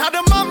 and how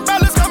them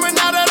umbrellas coming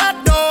out of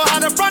that door, how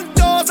the front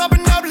doors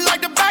open up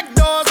like the back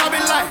doors. I be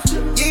like,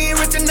 you ain't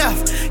rich enough,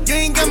 you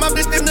ain't got my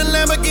bitch in the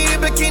Lamborghini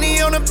bikini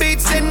on the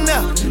beach sitting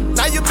up.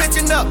 Now you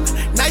bitching up,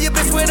 now you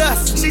bitch with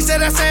us. She said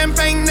that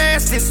champagne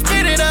nasty,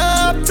 spit it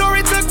up.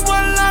 Tory took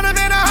one line of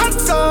in a hot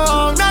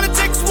song. Now the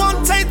chicks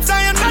want tape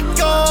saying not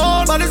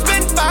gone, but it's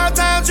been 5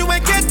 times you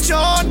ain't get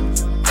on.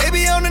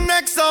 Baby on the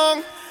next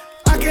song.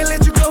 I can't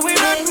let you go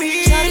without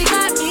me. Shawty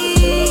got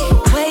me.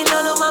 Waiting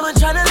on the mama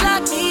tryna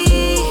lock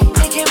me.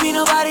 It can't be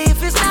nobody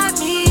if it's not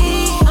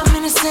me. I'm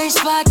in the same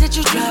spot that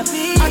you dropped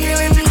me. I can't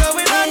let you go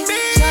without me.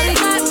 Shawty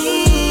got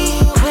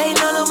me.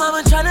 Waiting on the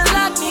mama tryna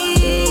lock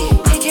me.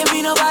 It can't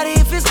be nobody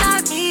if it's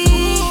not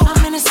me.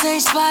 I'm in the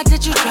same spot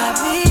that you dropped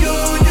me.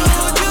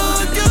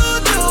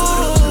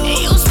 And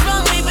you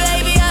sprung me,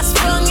 baby, I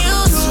sprung you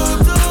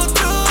too.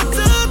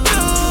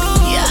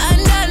 Yeah,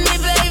 undone me,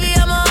 baby,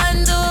 I'm a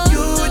undo.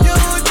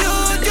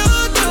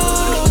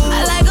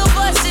 I like a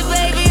busted,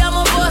 baby, I'm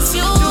a bust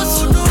you. I'm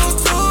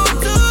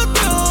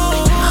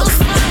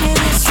sprung and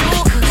it's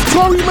true.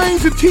 Tory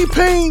Lanez and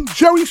T-Pain,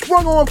 Jerry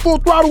Sprung on Full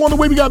Throttle. On the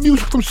way, we got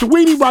music from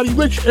Saweetie, Roddy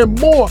Ricch, and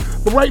more.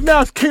 But right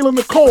now, it's Kayla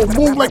Nicole,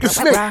 Move Like a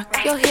Snake.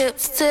 Rock your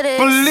hips to this.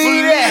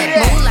 Believe that.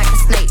 Move like a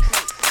snake,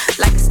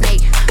 like a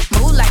snake.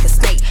 Move like a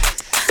snake,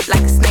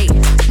 like a snake.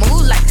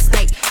 Move like a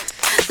snake,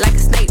 like a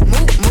snake.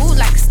 Move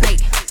like a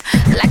snake,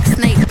 like a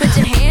snake. Put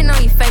your hand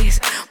on your face.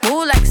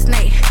 Move like a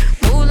snake,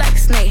 move like a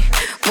snake.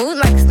 Move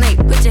like a snake.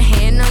 Put your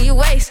hand on your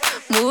waist.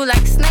 Move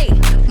like a snake,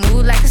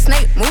 move like a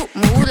snake. Move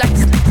like a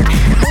snake.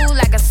 Move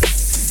like a snake.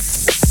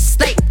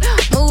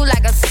 Move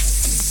like a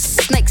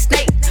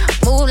snake.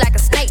 Move like a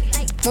snake.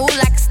 Move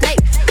like a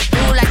snake.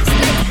 Move like a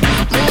snake.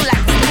 Move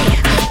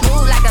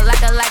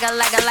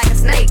like a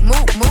snake.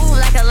 Move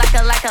like a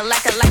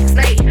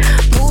snake.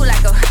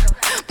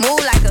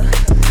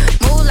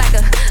 Move like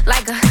a snake.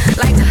 Move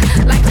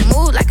like a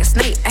move like a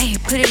snake. Ayy,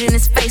 put it in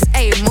his face.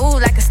 Ayy,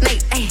 move like a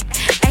snake. Ayy,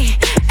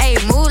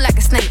 move like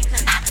a snake.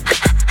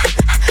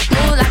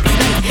 Move like a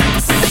snake.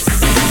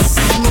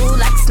 Move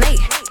like a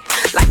snake.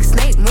 Like a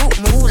snake.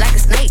 Move like a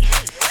snake.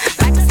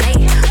 Like a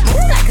snake.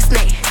 Move like a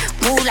snake.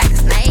 Move like a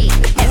snake.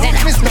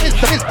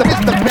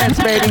 Mr. Vince,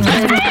 baby.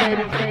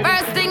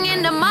 First thing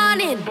in the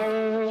morning,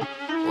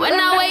 when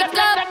I wake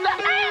up,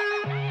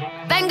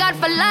 thank God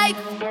for life.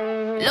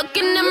 Look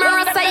in the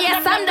mirror, say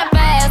yes, I'm the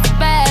best.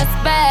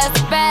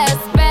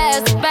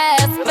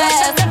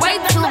 Way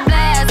too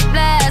blessed.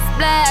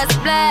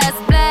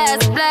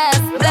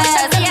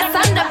 Yes,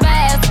 I'm the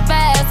best.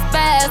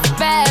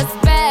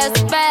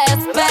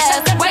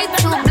 Way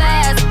too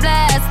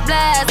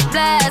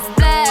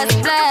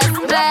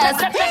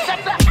blessed.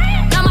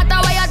 No matter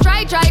where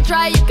you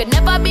try, you could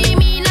never be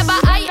me, never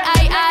I.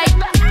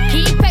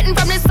 Keep petting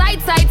from the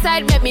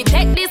side, make me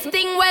take this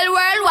thing well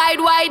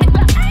worldwide.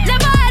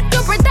 Never had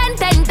to pretend,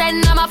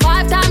 10. I'm a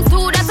 5 times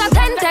 2, that's a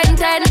 10.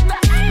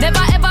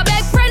 Never ever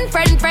beg friend.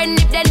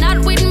 If they're not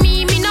with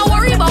me, no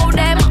worry about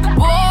them.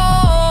 Whoa,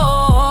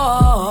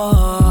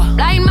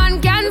 blind man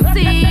can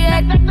see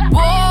it.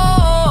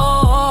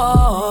 Whoa,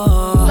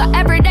 so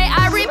every day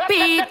I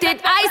repeat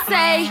it. I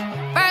say,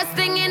 first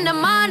thing in the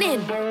morning,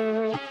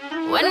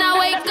 when I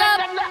wake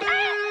up,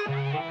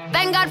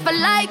 thank God for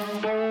life.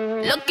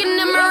 Look in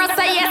the mirror,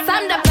 say yes,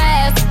 I'm the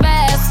best.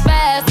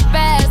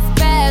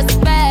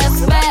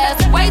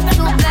 Way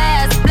too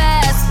blessed.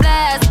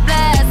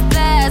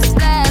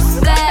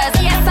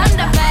 Yes, I'm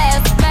the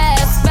best.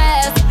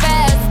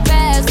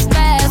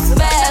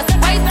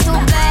 Way too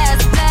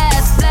blessed.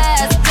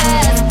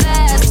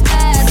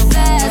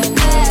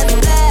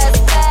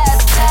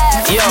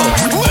 Yo,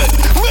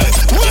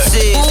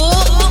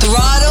 Full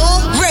Throttle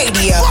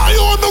Radio. Fly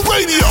on the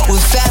radio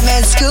with Fat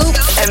Man Scoop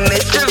and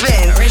Mr.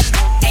 Vince. Rich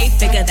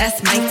 8-figure, that's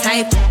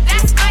type.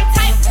 That's my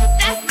type.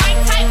 That's my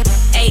type.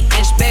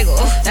 8-inch bagel,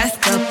 that's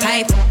the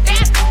pipe.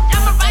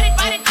 I'ma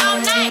ride it all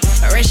night.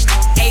 A rich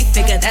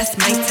 8-figure, that's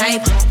my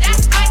type.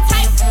 That's my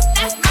type.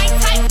 That's my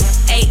type.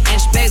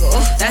 8-inch bagel,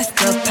 that's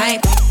the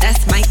pipe.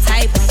 That's my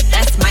type.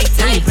 That's my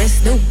type. New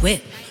wrist, new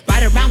whip,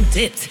 right around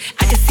dips.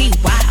 I can see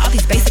why all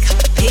these basic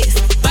hits.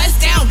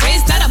 Bust down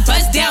wrist, not a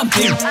bust down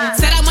bitch.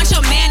 Said I want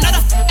your man, not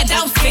a I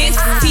don't fit.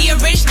 He a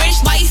rich,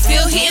 why he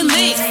still hitting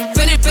licks?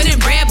 Feeling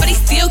red, but he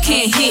still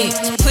can't hit.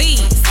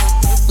 Please,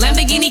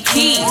 Lamborghini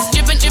keys,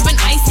 drippin'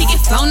 ice, he get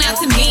flown out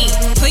to me.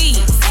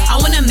 Please, I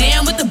want a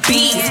man with the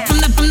bees.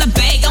 From the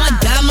bag, I'm a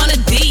dime on a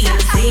D.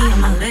 See on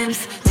my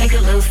lips, take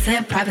a little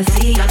sip.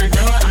 Privacy on the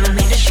door, I'ma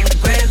make the shoe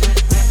grip.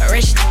 A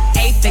rich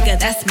 8-figure,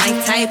 that's my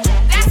type.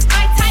 That's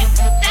my type.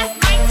 That's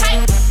my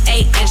type.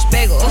 8-inch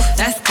bagel,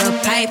 that's the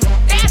pipe.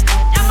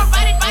 I'ma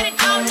ride it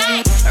all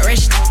night. A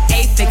rich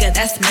 8-figure,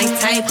 that's my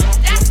type.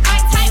 That's my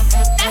type.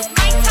 That's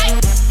my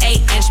type.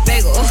 8-inch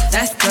bagel,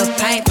 that's the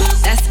pipe.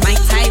 That's my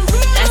type.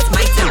 That's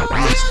my type.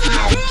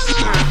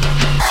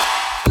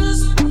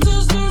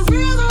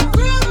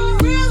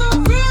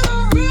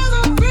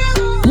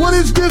 What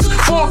is this?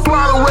 Full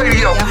Throttle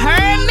Radio. You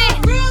heard me?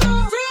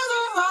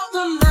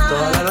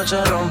 Toda la noche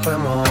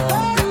rompemos,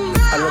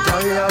 al otro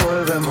día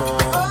volvemos.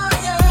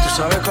 Tú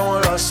sabes cómo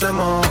lo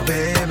hacemos,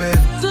 baby.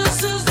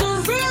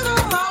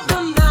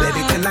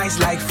 Baby, tonight's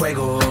like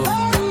fuego.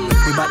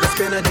 We bout to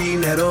spend the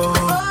dinero.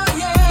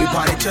 We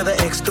party to the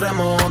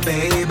extremo,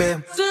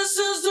 baby.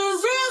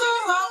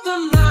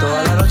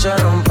 Toda la noche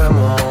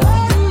rompemos,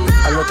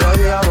 al otro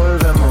día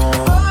volvemos.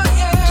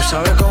 Tú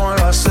sabes cómo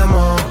lo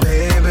hacemos,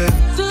 baby.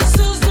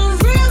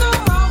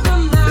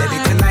 Baby,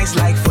 tonight's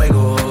like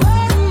fuego.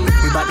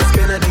 We bout to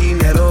spend the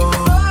dinero.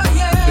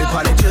 We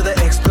party to the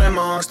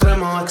extremo,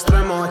 extremo,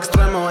 extremo,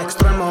 extremo,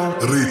 extremo.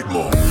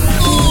 Ritmo.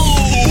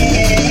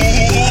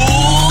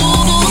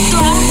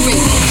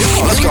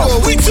 Let's go.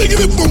 We taking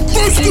it from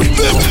first to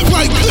fifth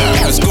like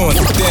that. It's going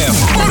down.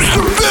 First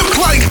to fifth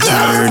like that.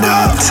 Turn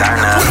up, turn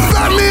up. With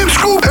Batman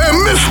Scoop and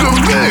Mr.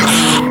 Vince.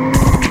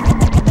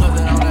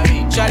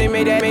 Shawty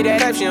made that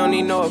type, she don't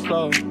need no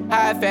applause.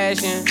 High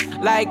fashion,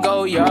 like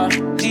Goya,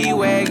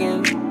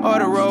 G-Wagon, or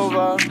the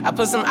Rover. I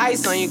put some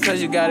ice on you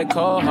cause you got a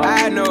cold heart.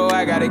 I know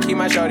I gotta keep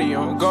my shawty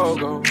on go.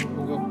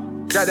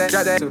 Drop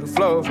that to the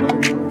floor,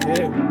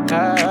 yeah.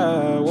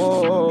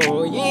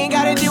 Whoa, you ain't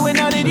gotta do it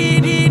none of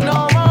these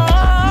no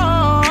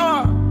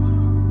more.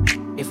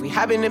 If we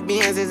hop in the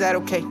Benz, is that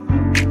okay?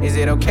 Is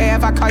it okay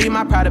if I call you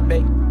my Prada,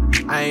 babe?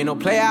 I ain't no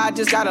player, I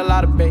just got a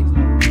lot of babe.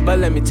 But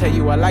let me tell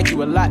you, I like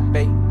you a lot,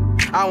 babe.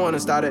 I wanna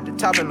start at the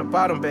top and the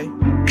bottom, babe.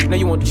 Now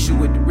you want to shoot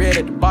with the red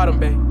at the bottom,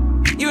 babe.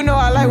 You know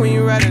I like when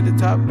you right at the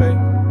top, babe.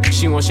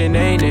 She wants your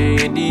name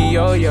and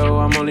D-Yo-Yo.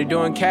 I'm only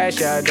doing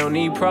cash, I don't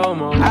need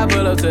promo. I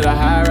pull up to the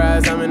high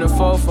rise, I'm in the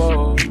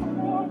fofo.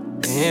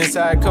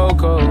 Inside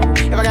Coco.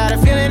 If I got a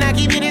feeling, I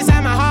keep it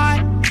inside my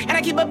heart. And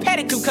I keep a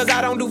pedicure cause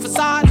I don't do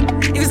facades.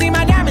 You can see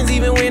my diamonds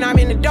even when I'm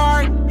in the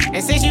dark.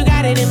 And since you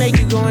got it, it make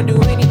you go and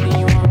do anything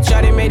you want.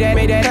 Shawty made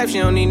that type, she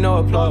don't need no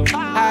applause.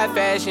 High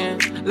fashion,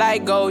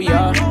 like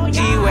Goya,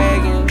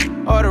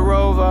 G-Wagon, or the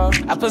Rover.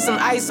 I put some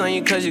ice on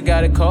you cause you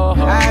got a cold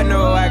heart. I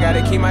know I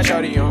gotta keep my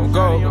shawty on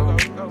go.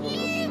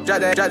 Drop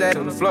that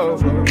on the floor,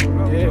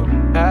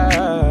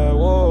 yeah.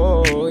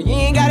 Whoa, you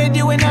ain't gotta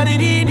do it none of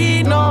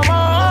these no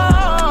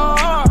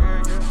more.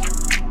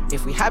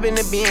 If we hop in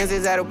the Benz,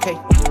 is that okay?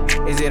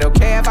 Is it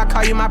okay if I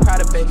call you my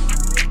Prada, babe?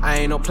 I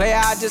ain't no player,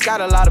 I just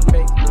got a lot of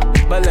babe.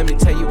 But let me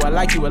tell you, I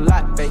like you a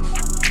lot, babe.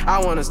 I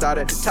wanna start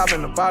at the top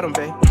and the bottom,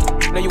 babe.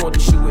 Now you want to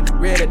shoot with the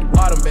red at the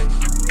bottom, babe.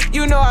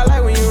 You know I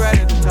like when you right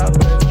at the top,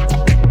 babe.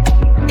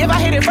 If I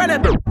hit in front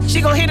of her,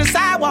 she gon' hit the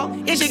sidewalk.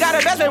 If she got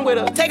her best friend with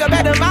her, take her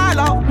back to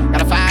Milo.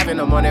 Got a 5 in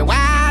the morning,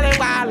 wildin'.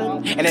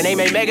 And her name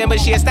ain't Megan, but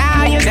she a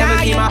stallion.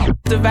 Never keep my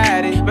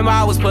divided. Remember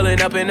I was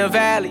pulling up in the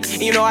valley.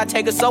 And you know I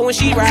take her so when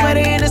she ride. Sweater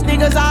and the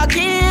sneakers all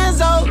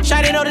Kenzo.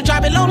 Shawty know to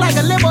drop it low like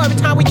a limo every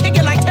time we kick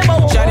it like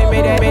Timbo. Shawty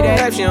made that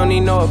type, she don't need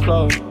no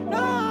applause.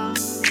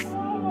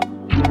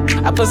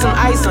 I put some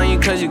ice on you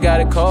cause you got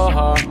a cold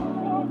heart.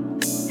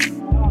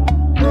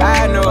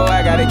 I know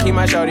I gotta keep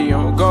my shawty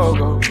on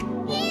go.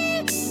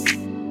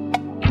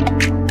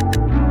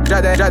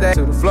 Drop that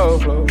to the floor,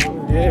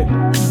 yeah.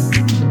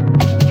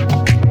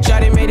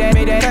 Shawty made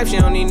that type, she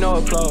don't need no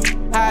applause.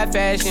 High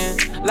fashion,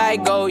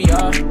 like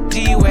Goya,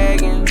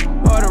 G-Wagon,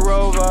 or the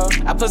Rover.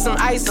 I put some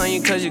ice on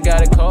you cause you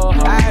got a cold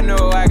heart. I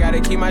know I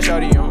gotta keep my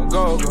shawty on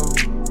go.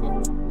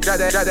 Drop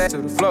that to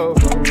the floor,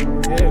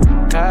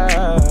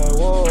 yeah.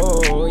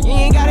 Whoa, you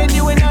ain't gotta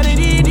do it none of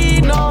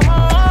these no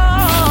more.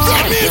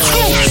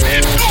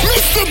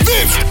 Mr.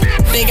 Vince.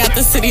 They got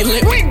the city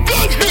lit. We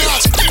good here.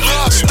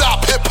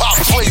 Non-stop hip-hop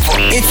flavor.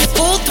 It's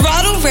Full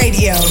Throttle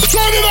Radio.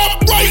 Turn it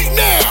up right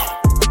now.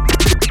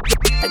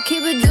 I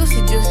keep it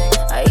juicy.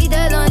 I eat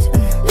that lunch.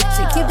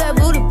 She keep that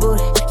booty.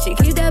 She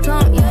keep that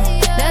plump,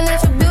 yeah. That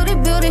natural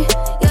beauty,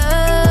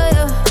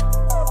 yeah.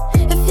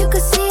 If you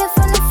could see it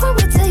from the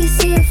front, wait till you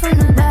see it from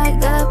the back.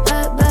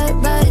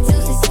 Back,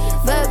 juicy.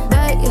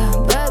 Back, yeah.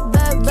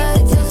 Back,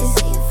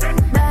 juicy.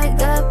 Back,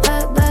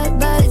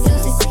 juicy.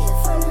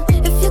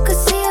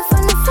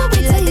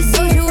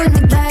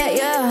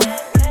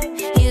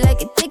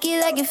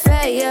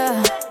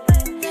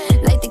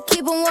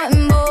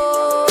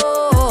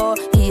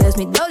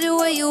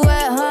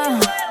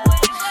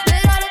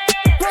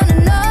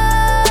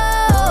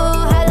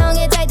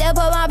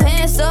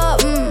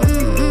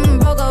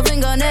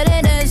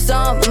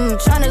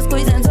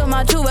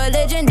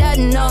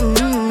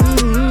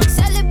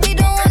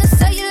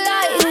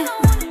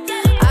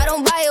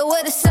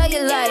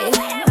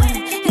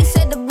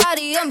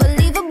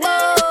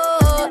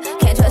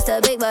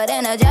 big butt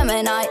and a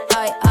Gemini.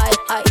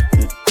 I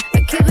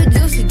keep it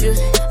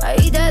juicy. I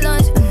eat that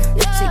lunch.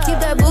 She keep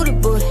that booty.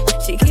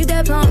 She keep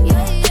that plump,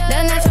 yeah.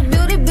 That natural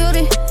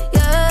beauty,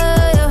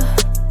 yeah.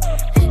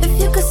 If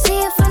you could see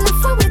it from the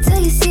front, wait till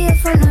you see it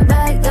from the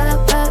back.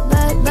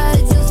 Back,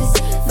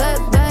 juicy. Back,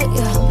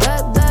 yeah.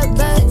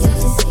 Back,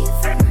 juicy.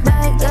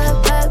 Back,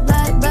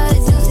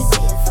 juicy.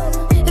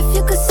 If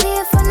you could see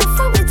it from the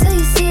front, wait till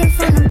you see it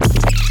from the back.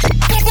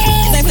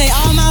 They play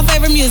all my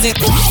favorite music.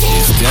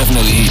 It's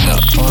definitely heating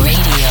up.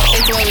 Radio.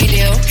 It's what we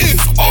do.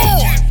 It's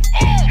on.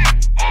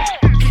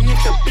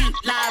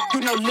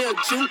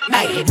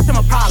 Hey, this is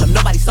my problem,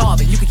 nobody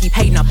solve it. You can keep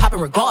hating, I'm popping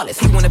regardless.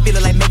 He wanna feel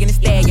it like Megan Thee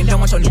Stallion. Don't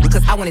want your nigga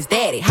cause I want his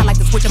daddy. I like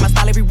to switch up my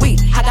style every week.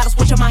 I gotta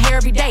switch up my hair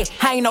every day.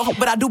 I ain't no hope,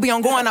 but I do be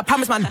on going. I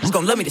promise my niggas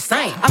gon' love me the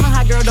same. I'm a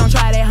hot girl, don't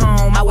try it at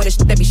home. I wear the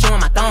shit that be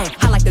showing my thong.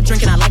 I like to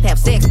drink and I like to have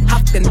sex.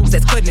 Hop the news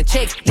that's cutting the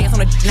checks. Dance on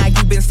the now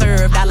you been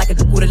served. I like a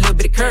with a little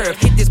bit of curve.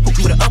 Hit this poop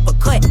with an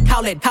uppercut.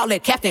 Call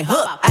it Captain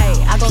Hook.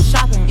 Ayy, I go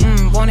shopping.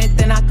 Want it,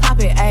 then I cop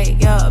it. Ayy,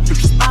 yeah,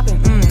 bitches popping.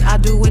 I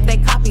do what they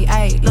copy.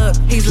 Ayy, look,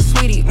 he's a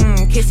sweetie.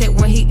 Kiss it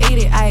when he eat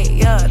it. Ayy,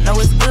 yeah, know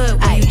it's good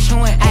when you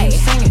chewing. Ayy,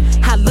 singing.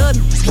 I love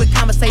with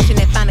conversation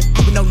and find a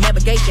with no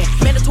navigation.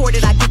 Mandatory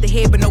that I get the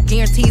head, but no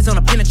guarantees on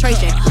a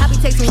penetration. I be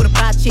texting with a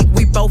fly chick,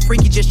 we both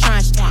freaky, just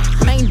trying.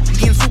 Man,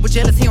 getting super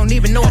jealous, he don't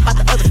even know about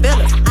the other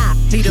fellas. I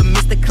need a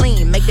Mr.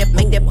 Clean, make that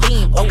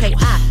beam. Okay,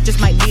 I just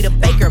might need a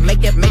baker,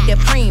 make that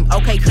cream.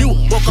 Okay, you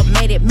woke up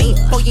mad at me,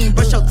 before you ain't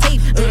brush your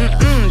teeth.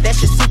 That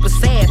shit super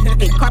sad.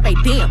 Carpe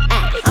diem.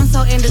 I'm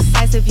so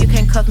indecisive, you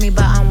can't cuff me,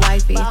 but I'm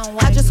wifey.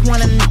 I just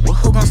wanna know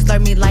who gon'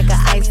 slurp me like a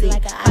icy.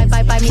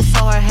 Bite me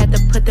so hard, had to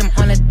put them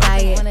on a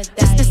diet.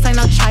 This ain't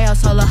no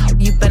tryouts, hold up,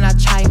 you better not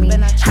try me.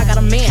 I got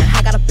a man,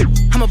 I got a bitch,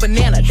 I'm a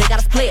banana, they got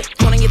a split.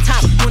 One on your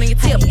top, one on your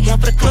tip, one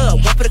for the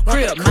club, one for the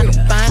crib. I'm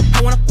fine,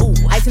 I want a fool,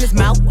 ice in his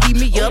mouth, eat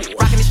me up,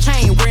 rocking his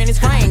chain, wearing his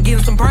ring,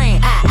 getting some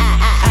brain.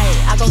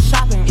 I go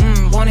shopping,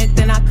 want it,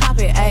 then I cop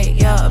it. Ayy,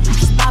 yeah,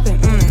 bitches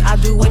popping, I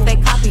do what they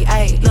copy.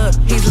 Ayy, look,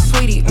 he's a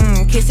sweetie,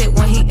 kiss it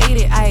when he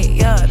eat it. Ayy,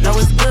 yeah, know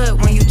it's good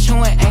when you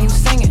chewing and you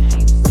singing.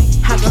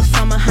 I go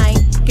summer, I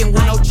ain't fucking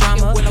with no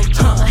drama.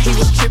 He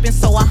was tripping,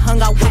 so I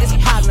hung out with his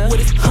partner.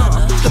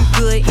 Them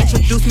good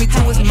introduced me to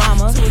his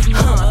mama.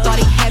 Thought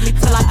he had me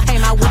till I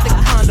came out with the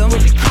condom.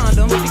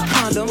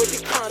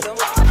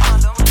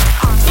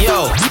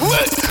 Yo,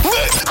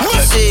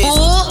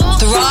 Full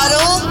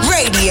Throttle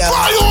Radio.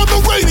 Fly on the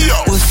radio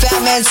with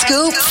Fat Man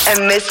Scoop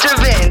and Mr.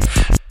 Vince.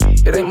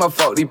 It ain't my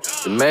fault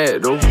these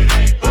mad though.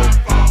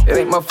 It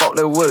ain't my fault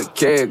that where the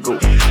cat go.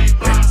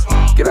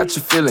 Get out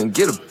your feeling,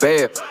 get a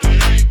bag.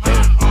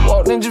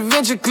 Walked in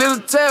Javinci, clear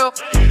the tail.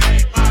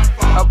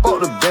 I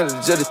bought the Bentley,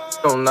 just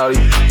on naughty.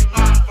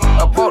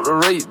 I bought the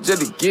rate,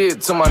 just to give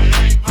it to my.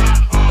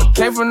 I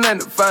came from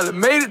nothing, finally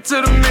made it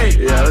to the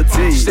me. Yeah, I'll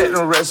tell you. Set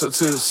them rest up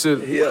to the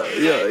city. Yeah.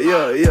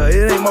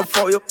 It ain't my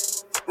fault, yo.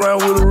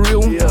 Round with a real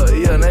one.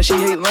 Yeah. Now she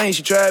hate lane,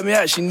 she tried me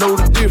out, she know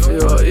the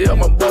difference. Yeah.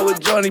 My boy with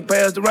Johnny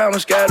passed around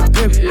and Sky the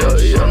pimp.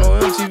 Yeah. No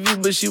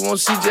MTV, but she won't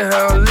see just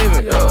how I'm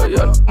living.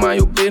 Yeah. Mind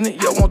your business,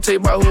 yeah. Won't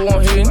take by who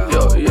I'm hitting.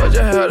 Yeah. Just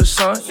had a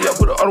son, yeah.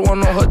 Put the other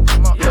one on her.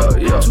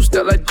 Yeah. 2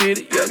 step like did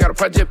it, yeah. Got a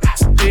project,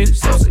 did it.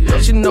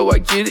 Yeah. She know I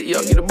get it,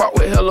 yeah. Get a box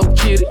with Hello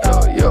Kitty.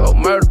 Yeah.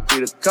 Murder be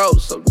the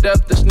coast, so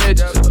death the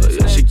snitches.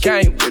 Yeah. She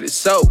came with it,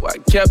 so I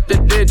kept the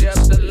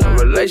digits.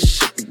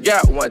 Relationship, we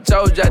got one,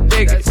 told you I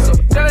dig it. So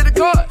tell her the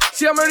car.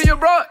 See, I murder your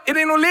bro, it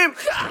ain't no limit.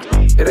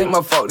 It ain't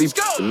my fault these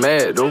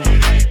mad though.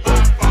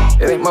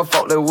 It ain't my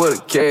fault that where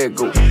the cat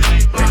go.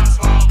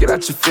 Get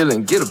out your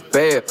feeling, get a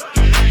bag.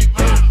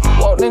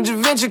 Walked in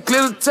Javinci,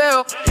 clear the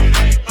tail.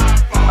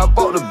 I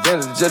bought the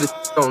Bentley, just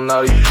on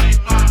naughty.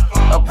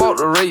 I bought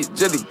the rate,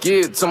 just to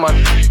give it to my.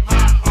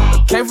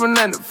 I came from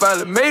nothing,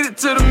 finally made it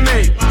to the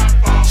me.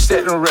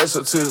 Set them rest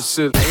up to the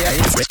city.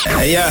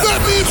 Yeah.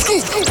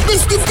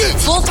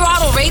 Full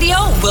Throttle Radio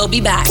will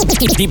be back.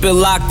 Keep it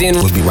locked in.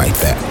 We'll be right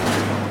back.